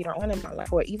love later on in my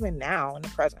life, or even now in the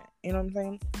present. You know what I'm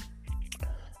saying?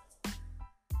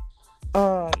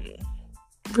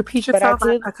 Repeat yourself.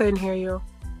 I couldn't hear you.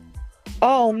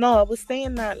 Oh no, I was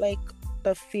saying that, like,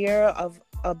 the fear of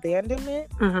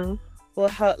abandonment will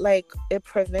help, like, it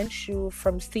prevents you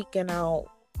from seeking out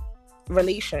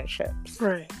relationships,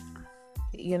 right?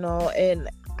 You know, and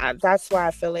that's why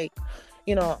I feel like,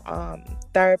 you know,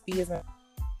 therapy isn't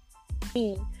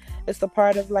me. It's a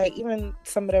part of, like, even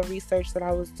some of the research that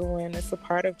I was doing, it's a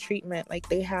part of treatment. Like,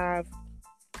 they have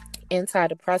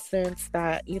antidepressants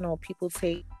that, you know, people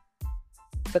take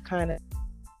to kind of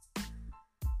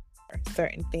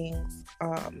certain things,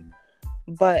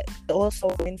 but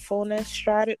also mindfulness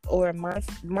strategy or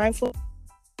mindful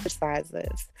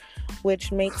exercises,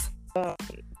 which makes the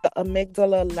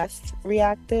amygdala less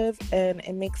reactive, and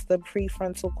it makes the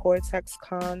prefrontal cortex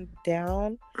calm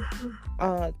down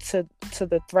to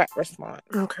the threat response.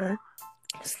 Okay.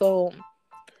 So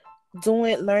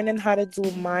learning how to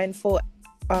do mindful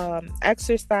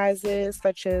exercises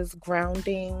such as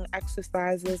grounding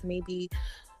exercises, maybe,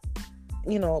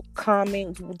 you know,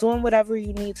 calming, doing whatever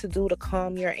you need to do to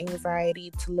calm your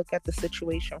anxiety, to look at the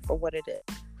situation for what it is,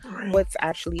 what's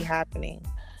actually happening.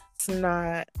 It's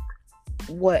not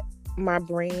what my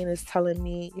brain is telling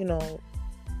me, you know,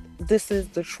 this is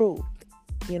the truth,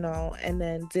 you know, and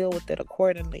then deal with it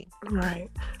accordingly. Right.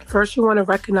 First, you want to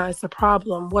recognize the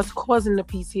problem, what's causing the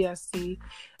PTSD,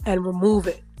 and remove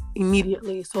it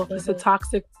immediately. So if it's a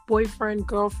toxic boyfriend,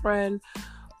 girlfriend,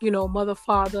 you know, mother,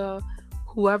 father,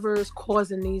 whoever is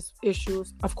causing these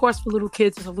issues. Of course, for little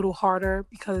kids, it's a little harder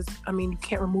because, I mean, you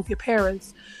can't remove your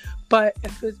parents. But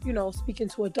if it's, you know, speaking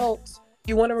to adults,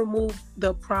 you want to remove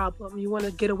the problem. You want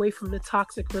to get away from the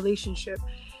toxic relationship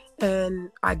and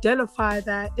identify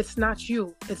that it's not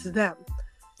you, it's them.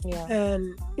 Yeah.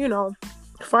 And, you know,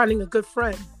 finding a good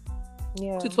friend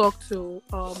to talk to,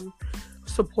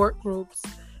 support groups.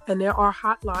 And there are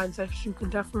hotlines that you can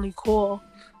definitely call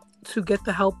to get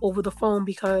the help over the phone,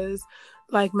 because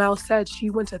like Mel said, she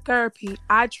went to therapy.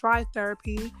 I tried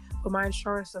therapy, but my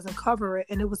insurance doesn't cover it.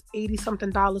 And it was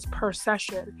 $80-something per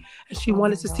session. And she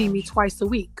wanted to see me twice a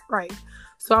week. Right.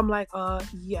 So I'm like,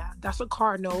 yeah, that's a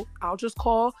car note. I'll just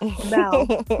call Mel.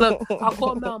 Look, I'll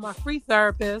call Mel, my free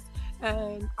therapist,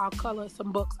 and I'll color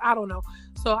some books. I don't know.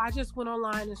 So I just went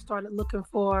online and started looking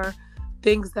for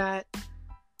things that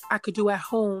I could do at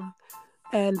home.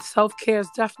 And self-care is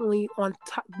definitely on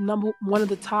top. One of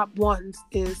the top ones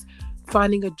is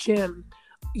finding a gym,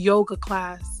 yoga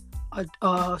class,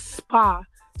 a spa,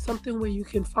 something where you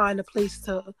can find a place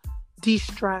to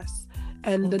de-stress.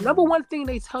 And the number one thing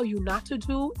they tell you not to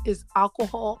do is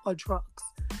alcohol or drugs.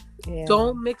 Yeah.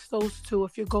 Don't mix those two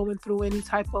if you're going through any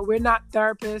type of... We're not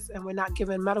therapists and we're not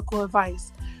giving medical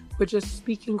advice. We're just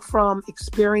speaking from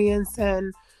experience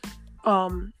and,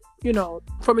 you know,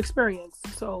 from experience.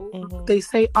 So they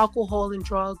say alcohol and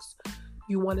drugs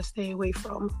you want to stay away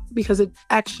from, because it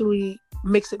actually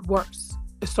makes it worse.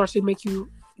 It starts to make you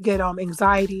get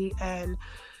anxiety and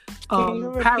Can you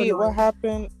repeat what paranoid.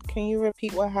 happened? Can you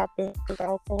repeat what happened with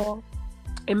alcohol?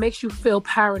 It makes you feel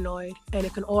paranoid, and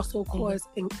it can also cause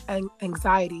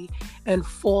anxiety and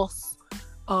false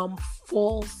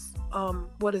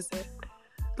what is it,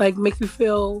 like make you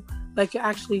feel like you're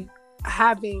actually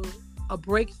having a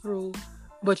breakthrough,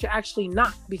 but you're actually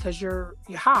not, because you're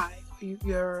high,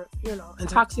 you're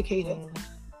intoxicated.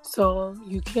 So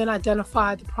you can't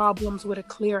identify the problems with a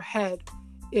clear head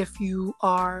if you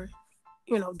are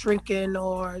drinking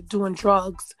or doing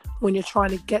drugs when you're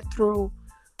trying to get through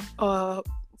a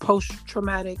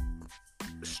post-traumatic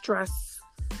stress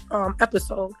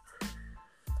episode.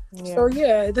 So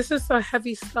this is some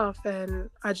heavy stuff, and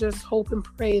I just hope and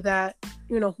pray that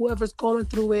whoever's going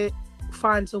through it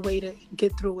finds a way to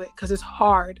get through it, because it's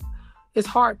hard.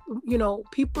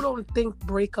 People don't think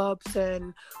breakups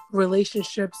and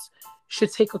relationships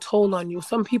should take a toll on you.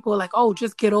 Some people are like, oh,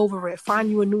 just get over it, find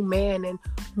you a new man and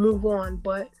move on.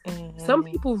 But some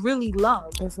people really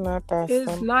love. It's not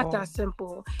that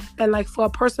simple. And like for a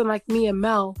person like me and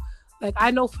Mel, like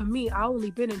I know for me, I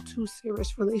only been in 2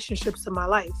 serious relationships in my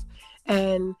life.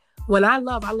 And when I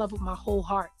love with my whole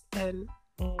heart. And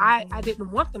I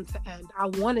didn't want them to end. I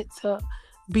wanted to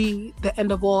be the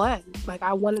end of all ends. Like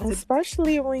I wanted to,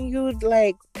 especially when you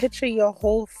like picture your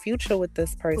whole future with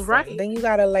this person, right? Then you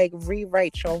gotta like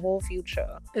rewrite your whole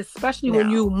future, especially when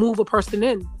you move a person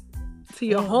in to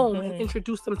your home and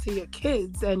introduce them to your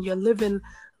kids, and you're living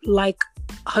like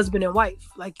husband and wife.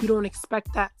 Like you don't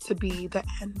expect that to be the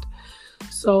end.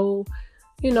 So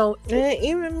and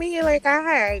even me, like I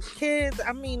had kids.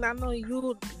 I mean, I know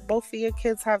both of your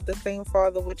kids have the same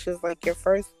father, which is like your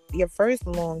first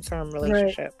long-term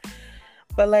relationship. Right.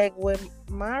 But like with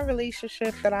my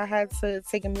relationship that I had to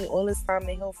taking me all this time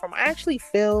to heal from, I actually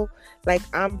feel like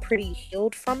I'm pretty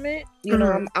healed from it.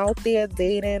 I'm out there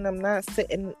dating. I'm not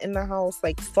sitting in the house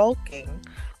like sulking.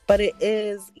 But it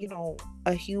is,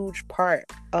 a huge part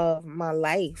of my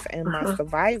life and my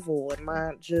survival and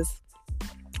my just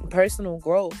personal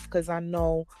growth, because I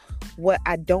know what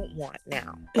I don't want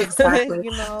now. Exactly.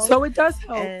 So it does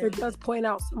help. It does point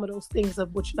out some of those things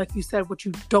of which, like you said, what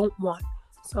you don't want.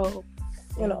 So,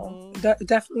 that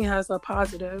definitely has a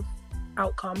positive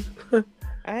outcome.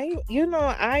 I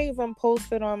even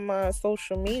posted on my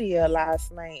social media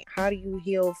last night, how do you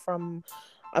heal from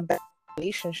a bad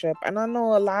relationship? And I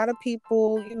know a lot of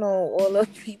people, all the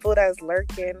people that's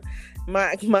lurking,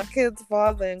 my kid's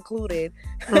father included,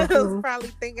 was probably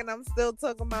thinking I'm still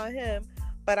talking about him.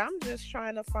 But I'm just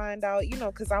trying to find out,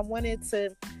 because I wanted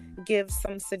to give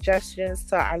some suggestions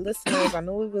to our listeners. I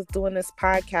know we was doing this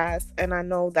podcast, and I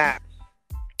know that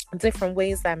different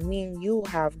ways that me and you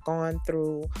have gone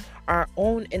through our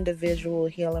own individual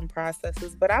healing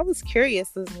processes. But I was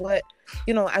curious as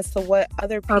to what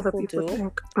other people do.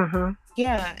 Think.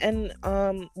 Yeah, and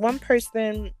one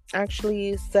person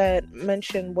actually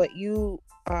mentioned what you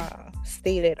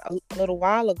stated a little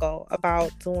while ago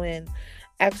about doing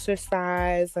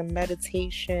exercise and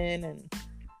meditation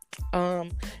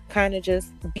and kind of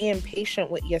just being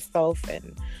patient with yourself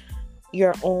and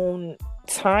your own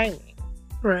timing.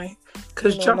 Right,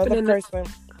 because jumping in person.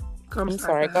 I'm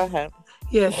sorry. Go ahead.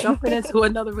 Yeah, jumping into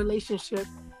another relationship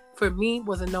for me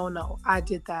was a no. I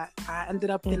did that. I ended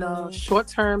up in a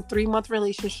short-term 3-month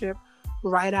relationship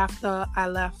right after I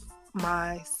left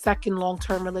my second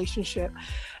long-term relationship,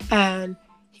 and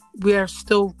we are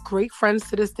still great friends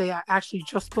to this day. I actually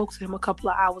just spoke to him a couple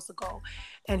of hours ago,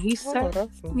 and he said,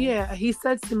 he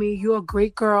said to me, "You're a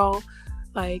great girl."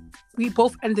 Like we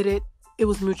both ended it. It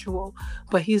was mutual,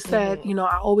 but he said,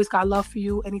 I always got love for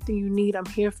you. Anything you need, I'm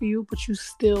here for you, but you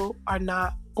still are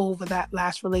not over that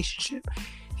last relationship.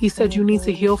 He said, you need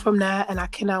to heal from that, and I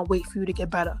cannot wait for you to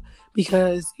get better,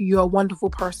 because you're a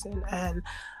wonderful person, and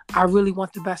I really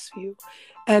want the best for you.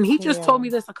 And he just told me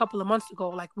this a couple of months ago.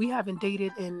 Like, we haven't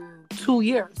dated in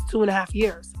 2.5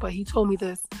 years, but he told me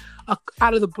this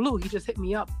out of the blue. He just hit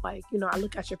me up. Like, I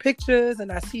look at your pictures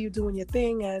and I see you doing your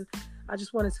thing, and I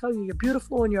just want to tell you, you're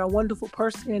beautiful and you're a wonderful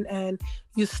person, and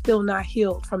you're still not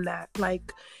healed from that.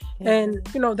 Like, and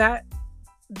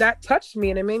that touched me,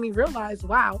 and it made me realize,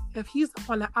 wow, if he's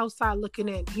on the outside looking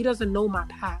in, he doesn't know my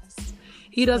past.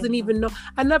 He doesn't even know.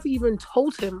 I never even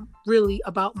told him really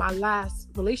about my last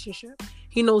relationship.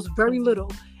 He knows very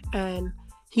little, and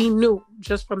he knew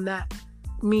just from that,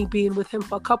 me being with him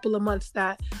for a couple of months,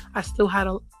 that I still had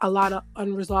a lot of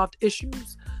unresolved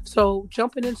issues. So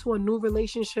jumping into a new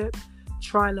relationship,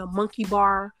 trying to monkey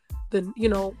bar,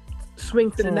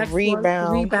 swing to the next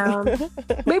rebound,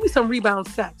 maybe some rebound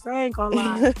sex. I ain't gonna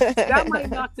lie, that might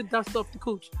knock the dust off the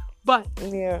cooch, but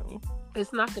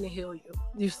it's not gonna heal you.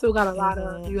 You still got a lot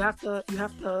of. You have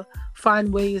to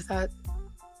find ways that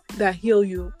that heal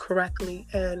you correctly,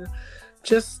 and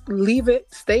just leave it,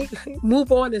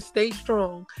 move on and stay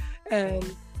strong, and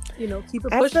keep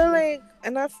it pushing.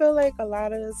 I feel like a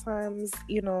lot of the times,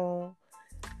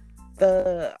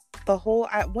 the whole,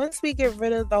 once we get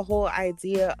rid of the whole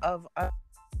idea of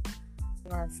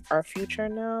our future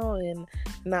now and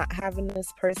not having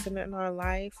this person in our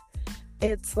life,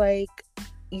 it's like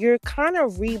you're kind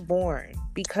of reborn,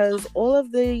 because all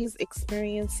of these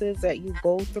experiences that you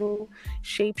go through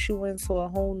shapes you into a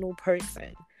whole new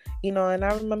person. And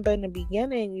I remember in the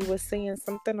beginning you were saying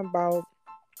something about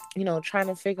trying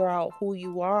to figure out who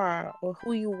you are or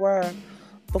who you were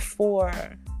before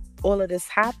all of this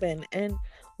happened, and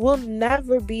we'll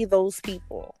never be those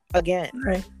people again.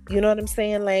 Right. You know what I'm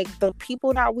saying? Like, the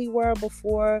people that we were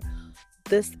before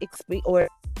this experiences,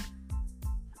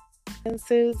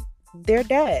 they're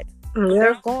dead. Yeah.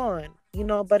 They're gone.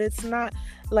 But it's not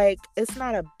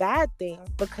a bad thing,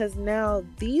 because now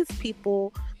these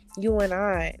people, you and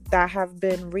I, that have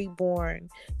been reborn,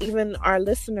 even our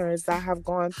listeners that have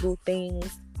gone through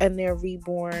things and they're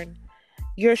reborn,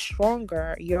 you're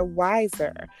stronger, you're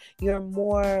wiser, you're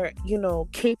more,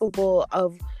 capable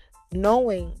of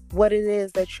knowing what it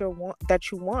is that you want,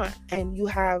 and you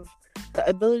have the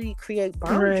ability to create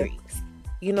boundaries.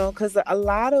 Right. Because a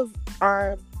lot of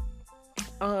our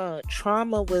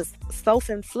trauma was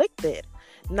self-inflicted,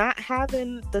 not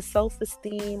having the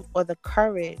self-esteem or the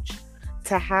courage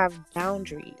to have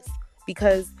boundaries,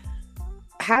 because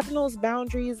having those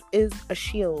boundaries is a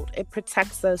shield. It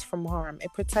protects us from harm.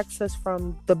 It protects us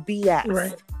from the BS.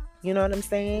 Right. You know what I'm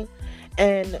saying?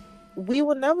 And we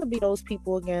will never be those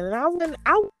people again. And I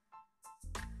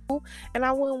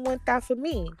wouldn't want that for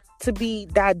me, to be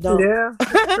that dumb. Yeah,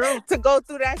 to go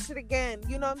through that shit again.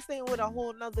 You know what I'm saying? With a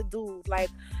whole nother dude.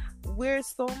 Like, we're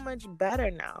so much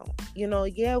better now.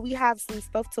 Yeah, we have some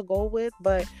stuff to go with,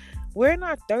 but we're in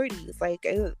our 30s. Like,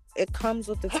 it comes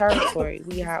with the territory.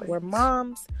 We're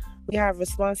moms, we have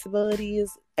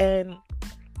responsibilities, and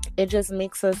it just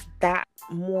makes us that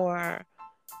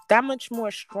much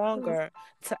more stronger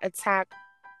to attack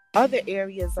other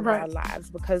areas of our lives,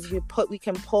 because we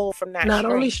can pull from that. Not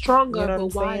only stronger,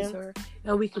 but wiser,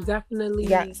 and we can definitely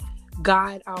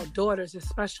guide our daughters,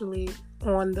 especially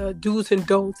on the do's and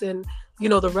don'ts, and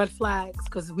the red flags,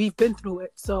 because we've been through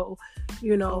it. So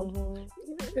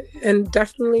and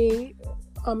definitely,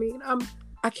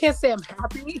 I can't say I'm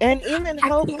happy, and even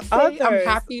help others. I'm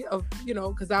happy of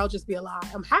because I'll just be a lie.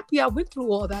 I'm happy I went through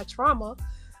all that trauma.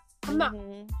 I'm not.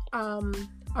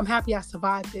 I'm happy I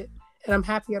survived it, and I'm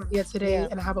happy I'm here today,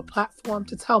 and I have a platform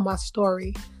to tell my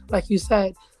story, like you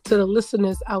said, to the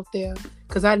listeners out there.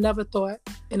 Because I never thought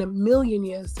in a million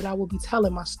years that I would be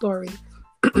telling my story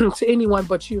to anyone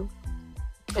but you,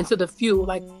 and to the few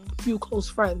close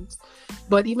friends.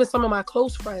 But even some of my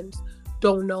close friends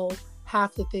don't know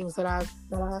half the things that I.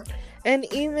 And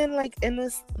even like in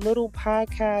this little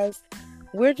podcast,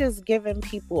 we're just giving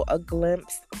people a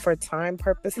glimpse for time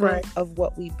purposes of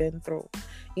what we've been through.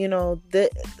 We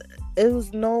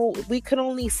could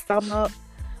only sum up,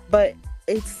 but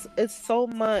it's so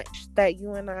much that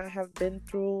you and I have been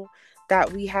through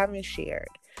that we haven't shared,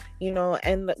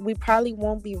 and we probably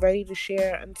won't be ready to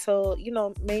share until,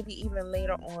 maybe even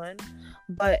later on.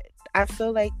 But I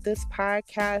feel like this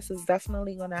podcast is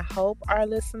definitely going to help our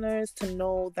listeners to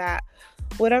know that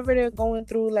whatever they're going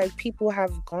through, like, people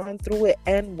have gone through it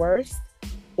and worse,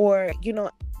 or,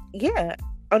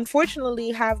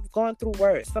 unfortunately have gone through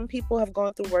worse. Some people have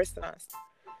gone through worse than us,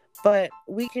 but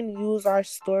we can use our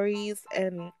stories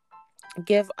and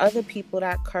give other people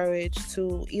that courage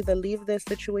to either leave their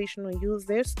situation or use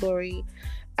their story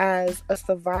as a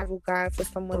survival guide for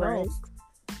someone else.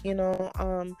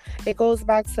 It goes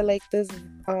back to like this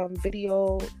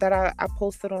video that I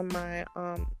posted on my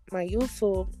my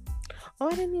YouTube. Oh,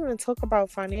 I didn't even talk about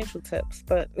financial tips,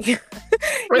 but I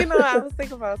was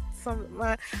thinking about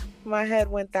my head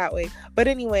went that way. But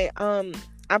anyway, I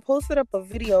posted up a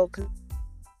video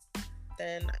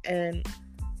and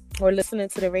we're listening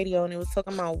to the radio, and it was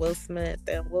talking about Will Smith,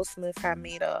 and Will Smith had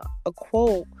made a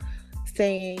quote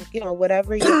saying,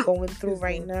 whatever you're going through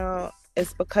right now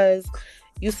is because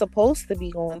you're supposed to be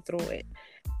going through it.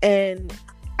 And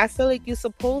I feel like we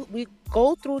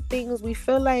go through things, we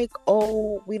feel like,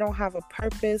 oh, we don't have a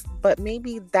purpose, but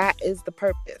maybe that is the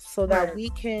purpose, so that we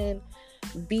can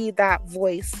be that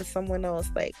voice to someone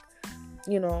else. Like,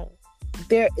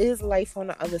 there is life on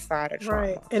the other side of trauma.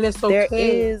 Right. And it's okay. There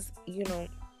is,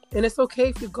 and it's okay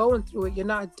if you're going through it. You're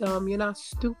not dumb, you're not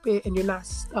stupid, and you're not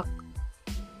stuck.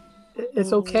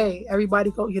 It's okay.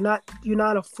 Everybody go. You're not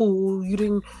a fool. You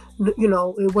didn't.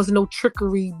 It wasn't no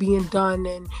trickery being done,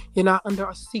 and you're not under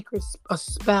a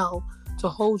spell. to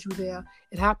hold you there.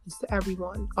 It happens to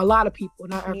everyone. A lot of people,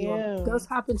 not everyone. Yeah. It does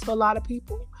happen to a lot of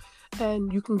people.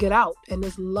 And you can get out. And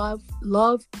there's love,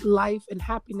 life, and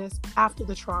happiness after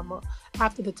the trauma,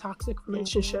 after the toxic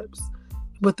relationships.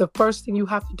 But the first thing you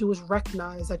have to do is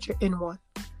recognize that you're in one.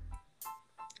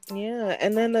 Yeah,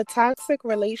 and then the toxic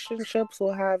relationships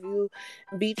will have you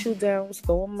beat you down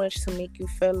so much to make you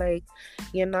feel like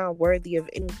you're not worthy of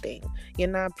anything. You're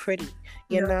not pretty.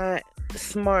 You're not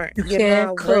smart. You're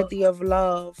not worthy of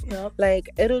love. Yep. Like,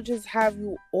 it'll just have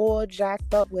you all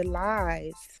jacked up with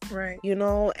lies. Right. You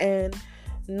know, and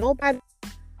nobody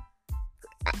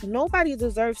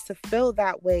deserves to feel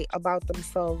that way about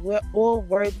themselves. We're all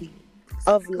worthy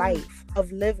of life,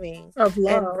 of living, of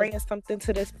love, and bringing something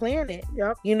to this planet.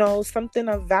 Yep. You know, something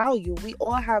of value. We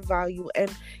all have value.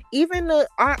 And even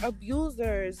our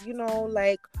abusers, you know,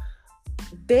 like,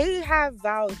 they have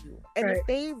value. And if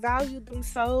they valued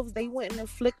themselves, they wouldn't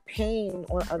inflict pain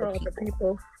on other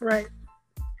people. Right.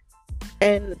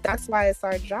 And that's why it's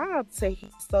our job to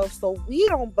heal ourselves so we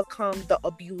don't become the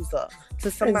abuser to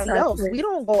somebody else. We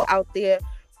don't go out there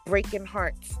breaking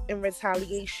hearts in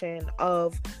retaliation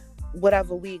of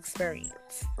whatever we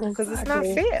experience, because it's not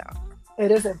fair. It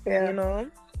isn't fair. You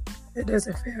know, it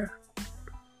isn't fair.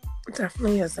 It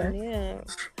definitely isn't. Yeah.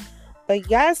 But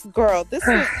yes, girl, this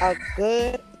is a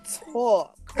good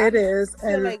talk. It is.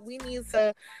 I feel like we need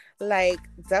to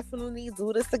definitely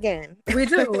do this again. We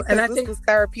do. And I think this is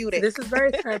therapeutic. This is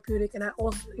very therapeutic. And I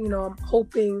also, I'm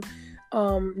hoping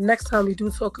next time we do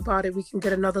talk about it, we can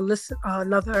get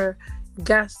another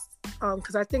guest.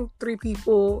 Because I think 3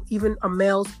 people, even a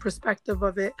male's perspective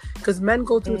of it, because men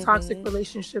go through toxic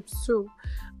relationships too.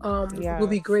 It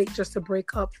would be great just to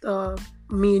break up the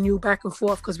me and you back and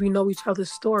forth, because we know each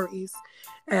other's stories.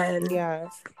 And I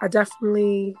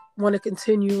definitely want to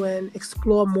continue and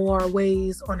explore more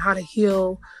ways on how to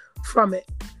heal from it.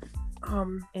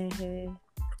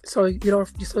 So you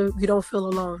don't feel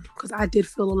alone, because I did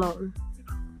feel alone.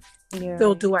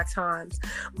 Still do at times.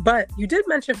 But you did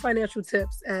mention financial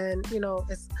tips, and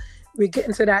we're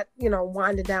getting to that,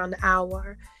 winding down the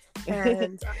hour.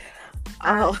 And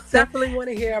I definitely want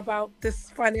to hear about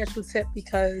this financial tip,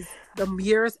 because the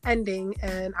year is ending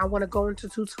and I want to go into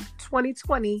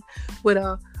 2020 with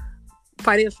a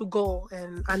financial goal,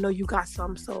 and I know you got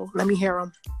some, so let me hear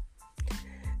them.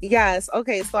 Yes.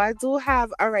 Okay. So I do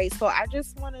have. All right. So I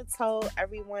just want to tell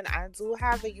everyone I do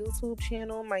have a YouTube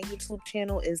channel. My YouTube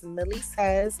channel is Millie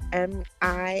Says,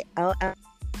 MILL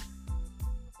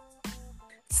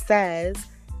Says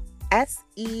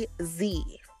SEZ.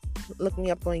 Look me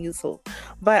up on YouTube.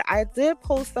 But I did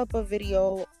post up a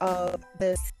video of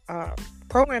this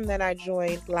program that I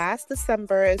joined last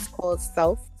December. It's called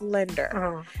Self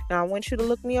Lender. Now I want you to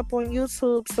look me up on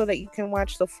YouTube so that you can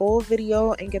watch the full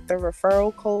video and get the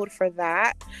referral code for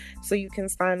that, so you can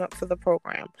sign up for the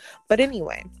program. But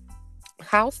anyway,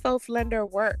 how Self Lender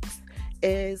works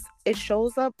is it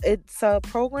shows up. It's a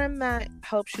program that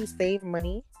helps you save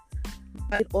money,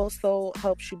 but it also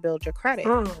helps you build your credit.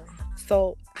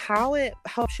 So how it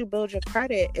helps you build your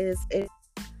credit is it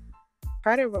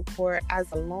credit report as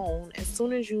a loan as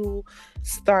soon as you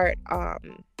start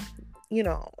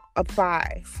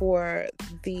apply for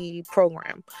the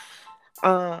program.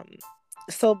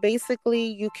 So basically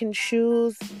you can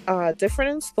choose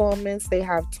different installments. They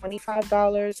have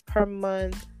 $25 per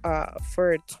month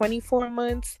for 24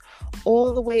 months,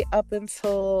 all the way up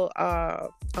until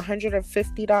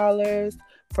 $150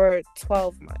 for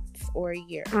 12 months or a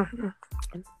year.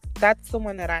 That's the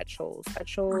one that I chose. I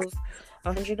chose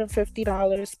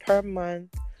 $150 per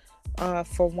month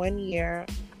for 1 year.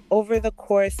 Over the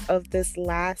course of this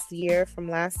last year, from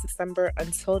last December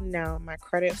until now, my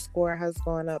credit score has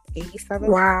gone up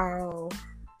 87. Wow,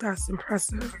 that's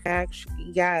impressive.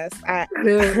 Actually, yes, I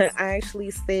actually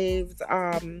saved.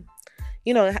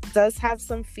 It does have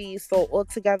some fees, so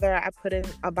altogether I put in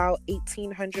about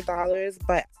 $1,800.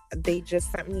 But they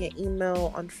just sent me an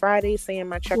email on Friday saying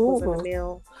my check was in the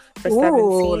mail for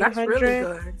 $1,700. That's really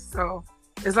good. So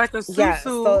it's like a susu,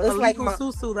 so it's like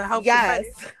susu that helps you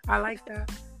credit. I like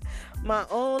that. My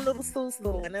own little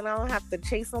susu, and then I don't have to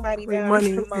chase somebody down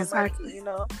money. For my money,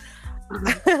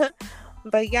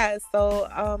 But yeah, so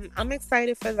I'm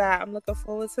excited for that. I'm looking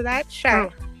forward to that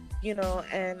check.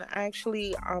 And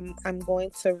actually I'm going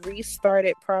to restart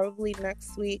it probably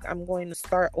next week. I'm going to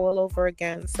start all over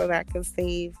again so that I can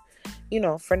save,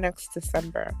 for next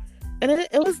December. And it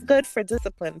was good for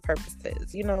discipline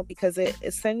purposes, because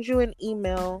it sends you an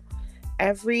email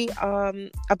every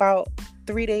about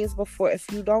 3 days before.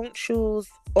 If you don't choose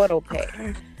auto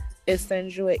pay, it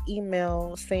sends you an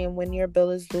email saying when your bill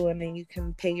is due, and then you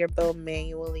can pay your bill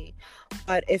manually.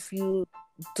 But if you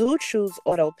do choose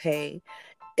auto pay,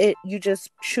 you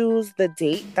just choose the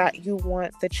date that you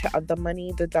want the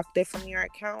money deducted from your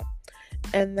account,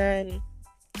 and then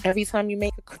every time you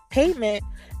make a payment,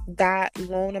 that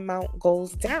loan amount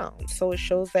goes down. So it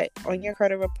shows that on your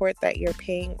credit report that you're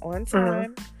paying on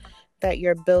time, that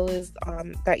your bill is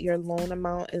that your loan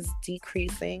amount is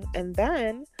decreasing, and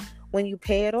then when you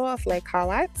pay it off, like how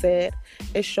I did,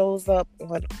 it shows up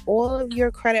on all of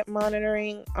your credit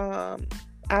monitoring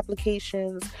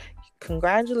applications.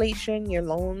 Congratulations, your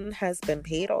loan has been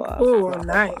paid off. Oh,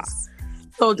 nice.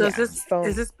 So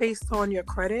is this based on your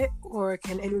credit, or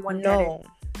can anyone get it?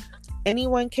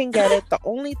 Anyone can get it. The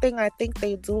only thing I think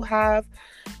they do have,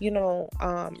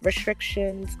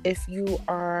 restrictions if you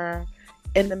are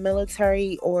in the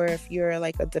military, or if you're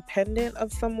like a dependent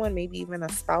of someone, maybe even a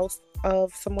spouse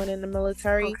of someone in the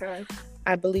military. Okay.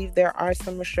 I believe there are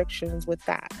some restrictions with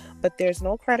that, but there's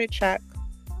no credit check.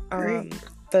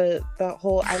 The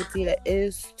whole idea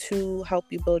is to help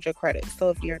you build your credit. So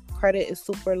if your credit is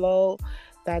super low,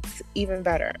 that's even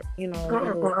better. You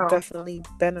will definitely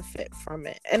benefit from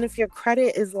it. And if your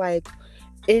credit is like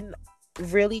in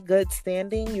really good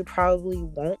standing, you probably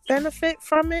won't benefit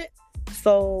from it.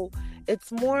 So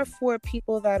it's more for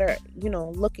people that are,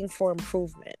 looking for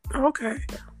improvement. Okay.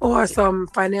 Or some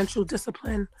financial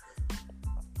discipline.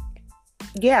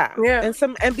 Yeah.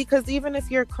 And because even if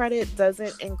your credit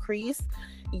doesn't increase,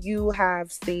 you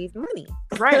have saved money.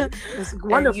 Right. It's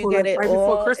wonderful. You get it right all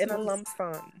before Christmas. In a lump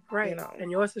sum. Right. And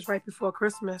yours is right before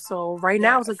Christmas. So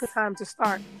now is a good time to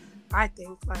start. I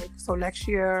think, so next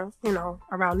year,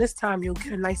 around this time, you'll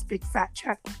get a nice big fat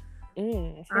check.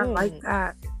 I like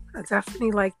that. I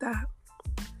definitely like that.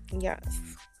 Yes.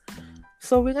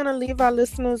 So we're going to leave our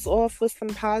listeners off with some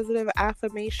positive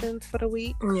affirmations for the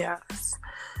week. Yes.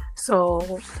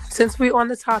 So since we're on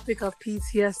the topic of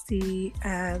PTSD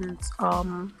and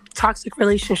toxic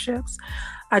relationships,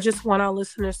 I just want our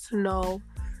listeners to know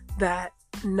that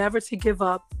never to give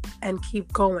up and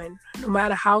keep going. No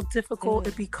matter how difficult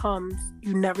it becomes,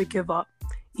 you never give up.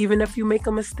 Even if you make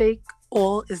a mistake,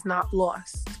 all is not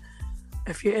lost.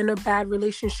 If you're in a bad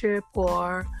relationship,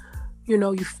 or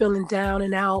you're feeling down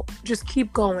and out, just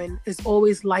keep going. There's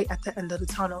always light at the end of the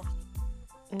tunnel.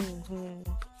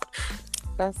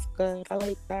 That's good. I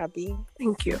like that, B.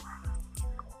 Thank you.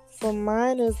 So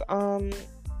mine is I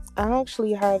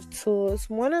actually have two.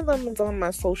 One of them is on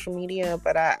my social media,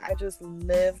 but I just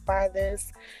live by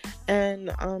this.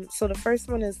 And so the first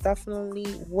one is definitely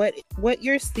what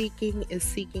you're seeking is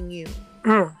seeking you.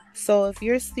 So if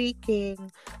you're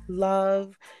seeking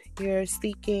love, you're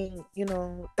seeking,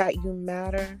 that you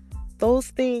matter, those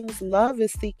things, love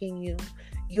is seeking you.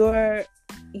 Your,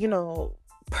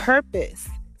 purpose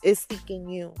is seeking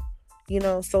you.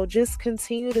 So just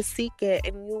continue to seek it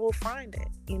and you will find it,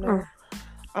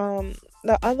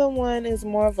 The other one is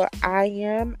more of a I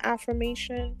am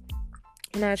affirmation.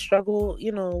 And I struggle,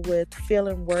 with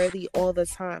feeling worthy all the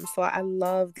time. So I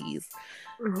love these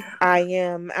I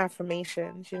am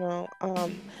affirmations,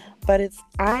 but it's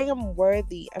I am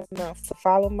worthy enough to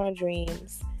follow my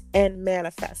dreams and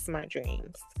manifest my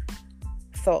dreams.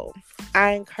 So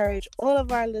I encourage all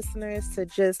of our listeners to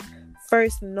just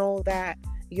first know that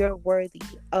you're worthy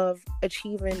of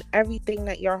achieving everything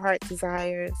that your heart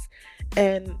desires,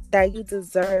 and that you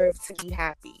deserve to be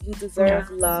happy. You deserve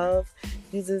love.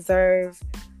 You deserve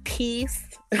peace.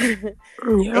 And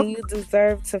you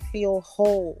deserve to feel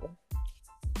whole.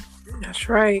 That's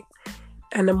right.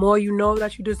 And the more you know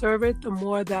that you deserve it, the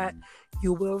more that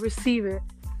you will receive it.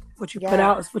 What you put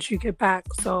out is what you get back.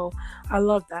 So I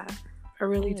love that. I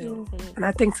really do. And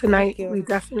I think tonight we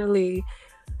definitely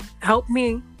helped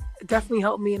me. It definitely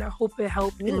helped me, and I hope it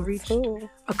helped and reached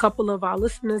a couple of our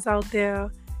listeners out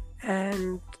there.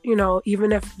 And,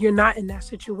 even if you're not in that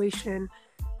situation,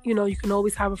 you can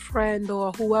always have a friend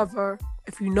or whoever.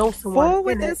 If you know someone,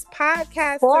 forward this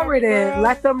podcast. Forward it.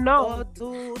 Let them know.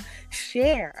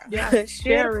 Share. Yeah,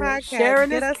 share the podcast.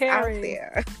 Sharing is caring. Out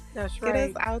there. That's right. Get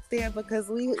us out there, because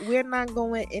we're not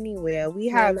going anywhere. We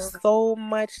have so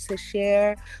much to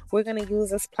share. We're gonna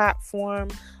use this platform,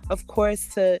 of course,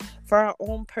 for our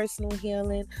own personal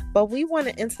healing. But we want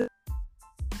to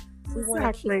We want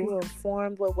to keep you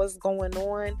informed with what's going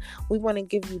on. We want to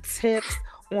give you tips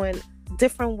on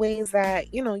different ways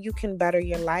that, you can better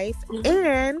your life.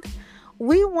 And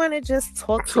we want to just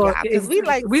talk to y'all, because we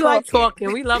like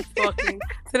talking. We love talking.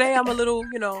 Today I'm a little,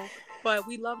 but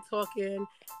we love talking.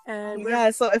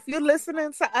 And so if you're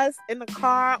listening to us in the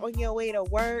car on your way to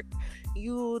work,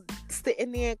 you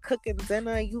sitting there cooking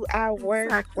dinner, you at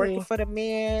work, working for the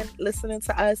man, listening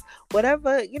to us,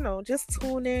 whatever, just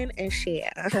tune in and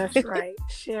share. That's right.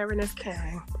 Sharing is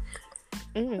caring.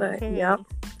 But yeah.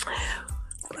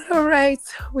 All right,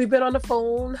 we've been on the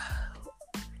phone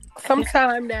some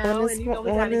time now, and we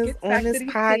gotta get back to these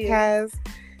podcast.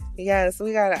 Yes,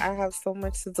 I have so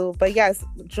much to do, but yes,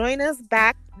 join us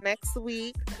back next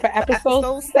week for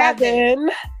episode 7.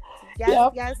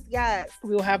 Yes.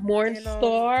 We'll have more in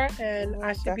store, and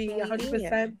I should be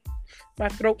 100%. My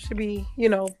throat should be,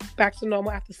 back to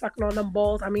normal after sucking on them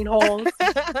balls. I mean, holes.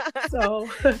 So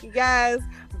yes,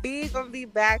 B gonna be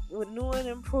back with new and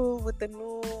improved with the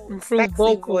new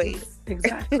improved voice.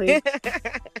 Exactly.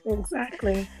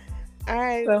 Exactly. All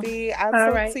right, so, B. I'll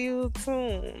talk to you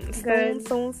soon.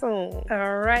 Soon.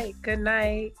 All right. Good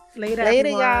night. Later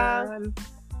everyone. Y'all.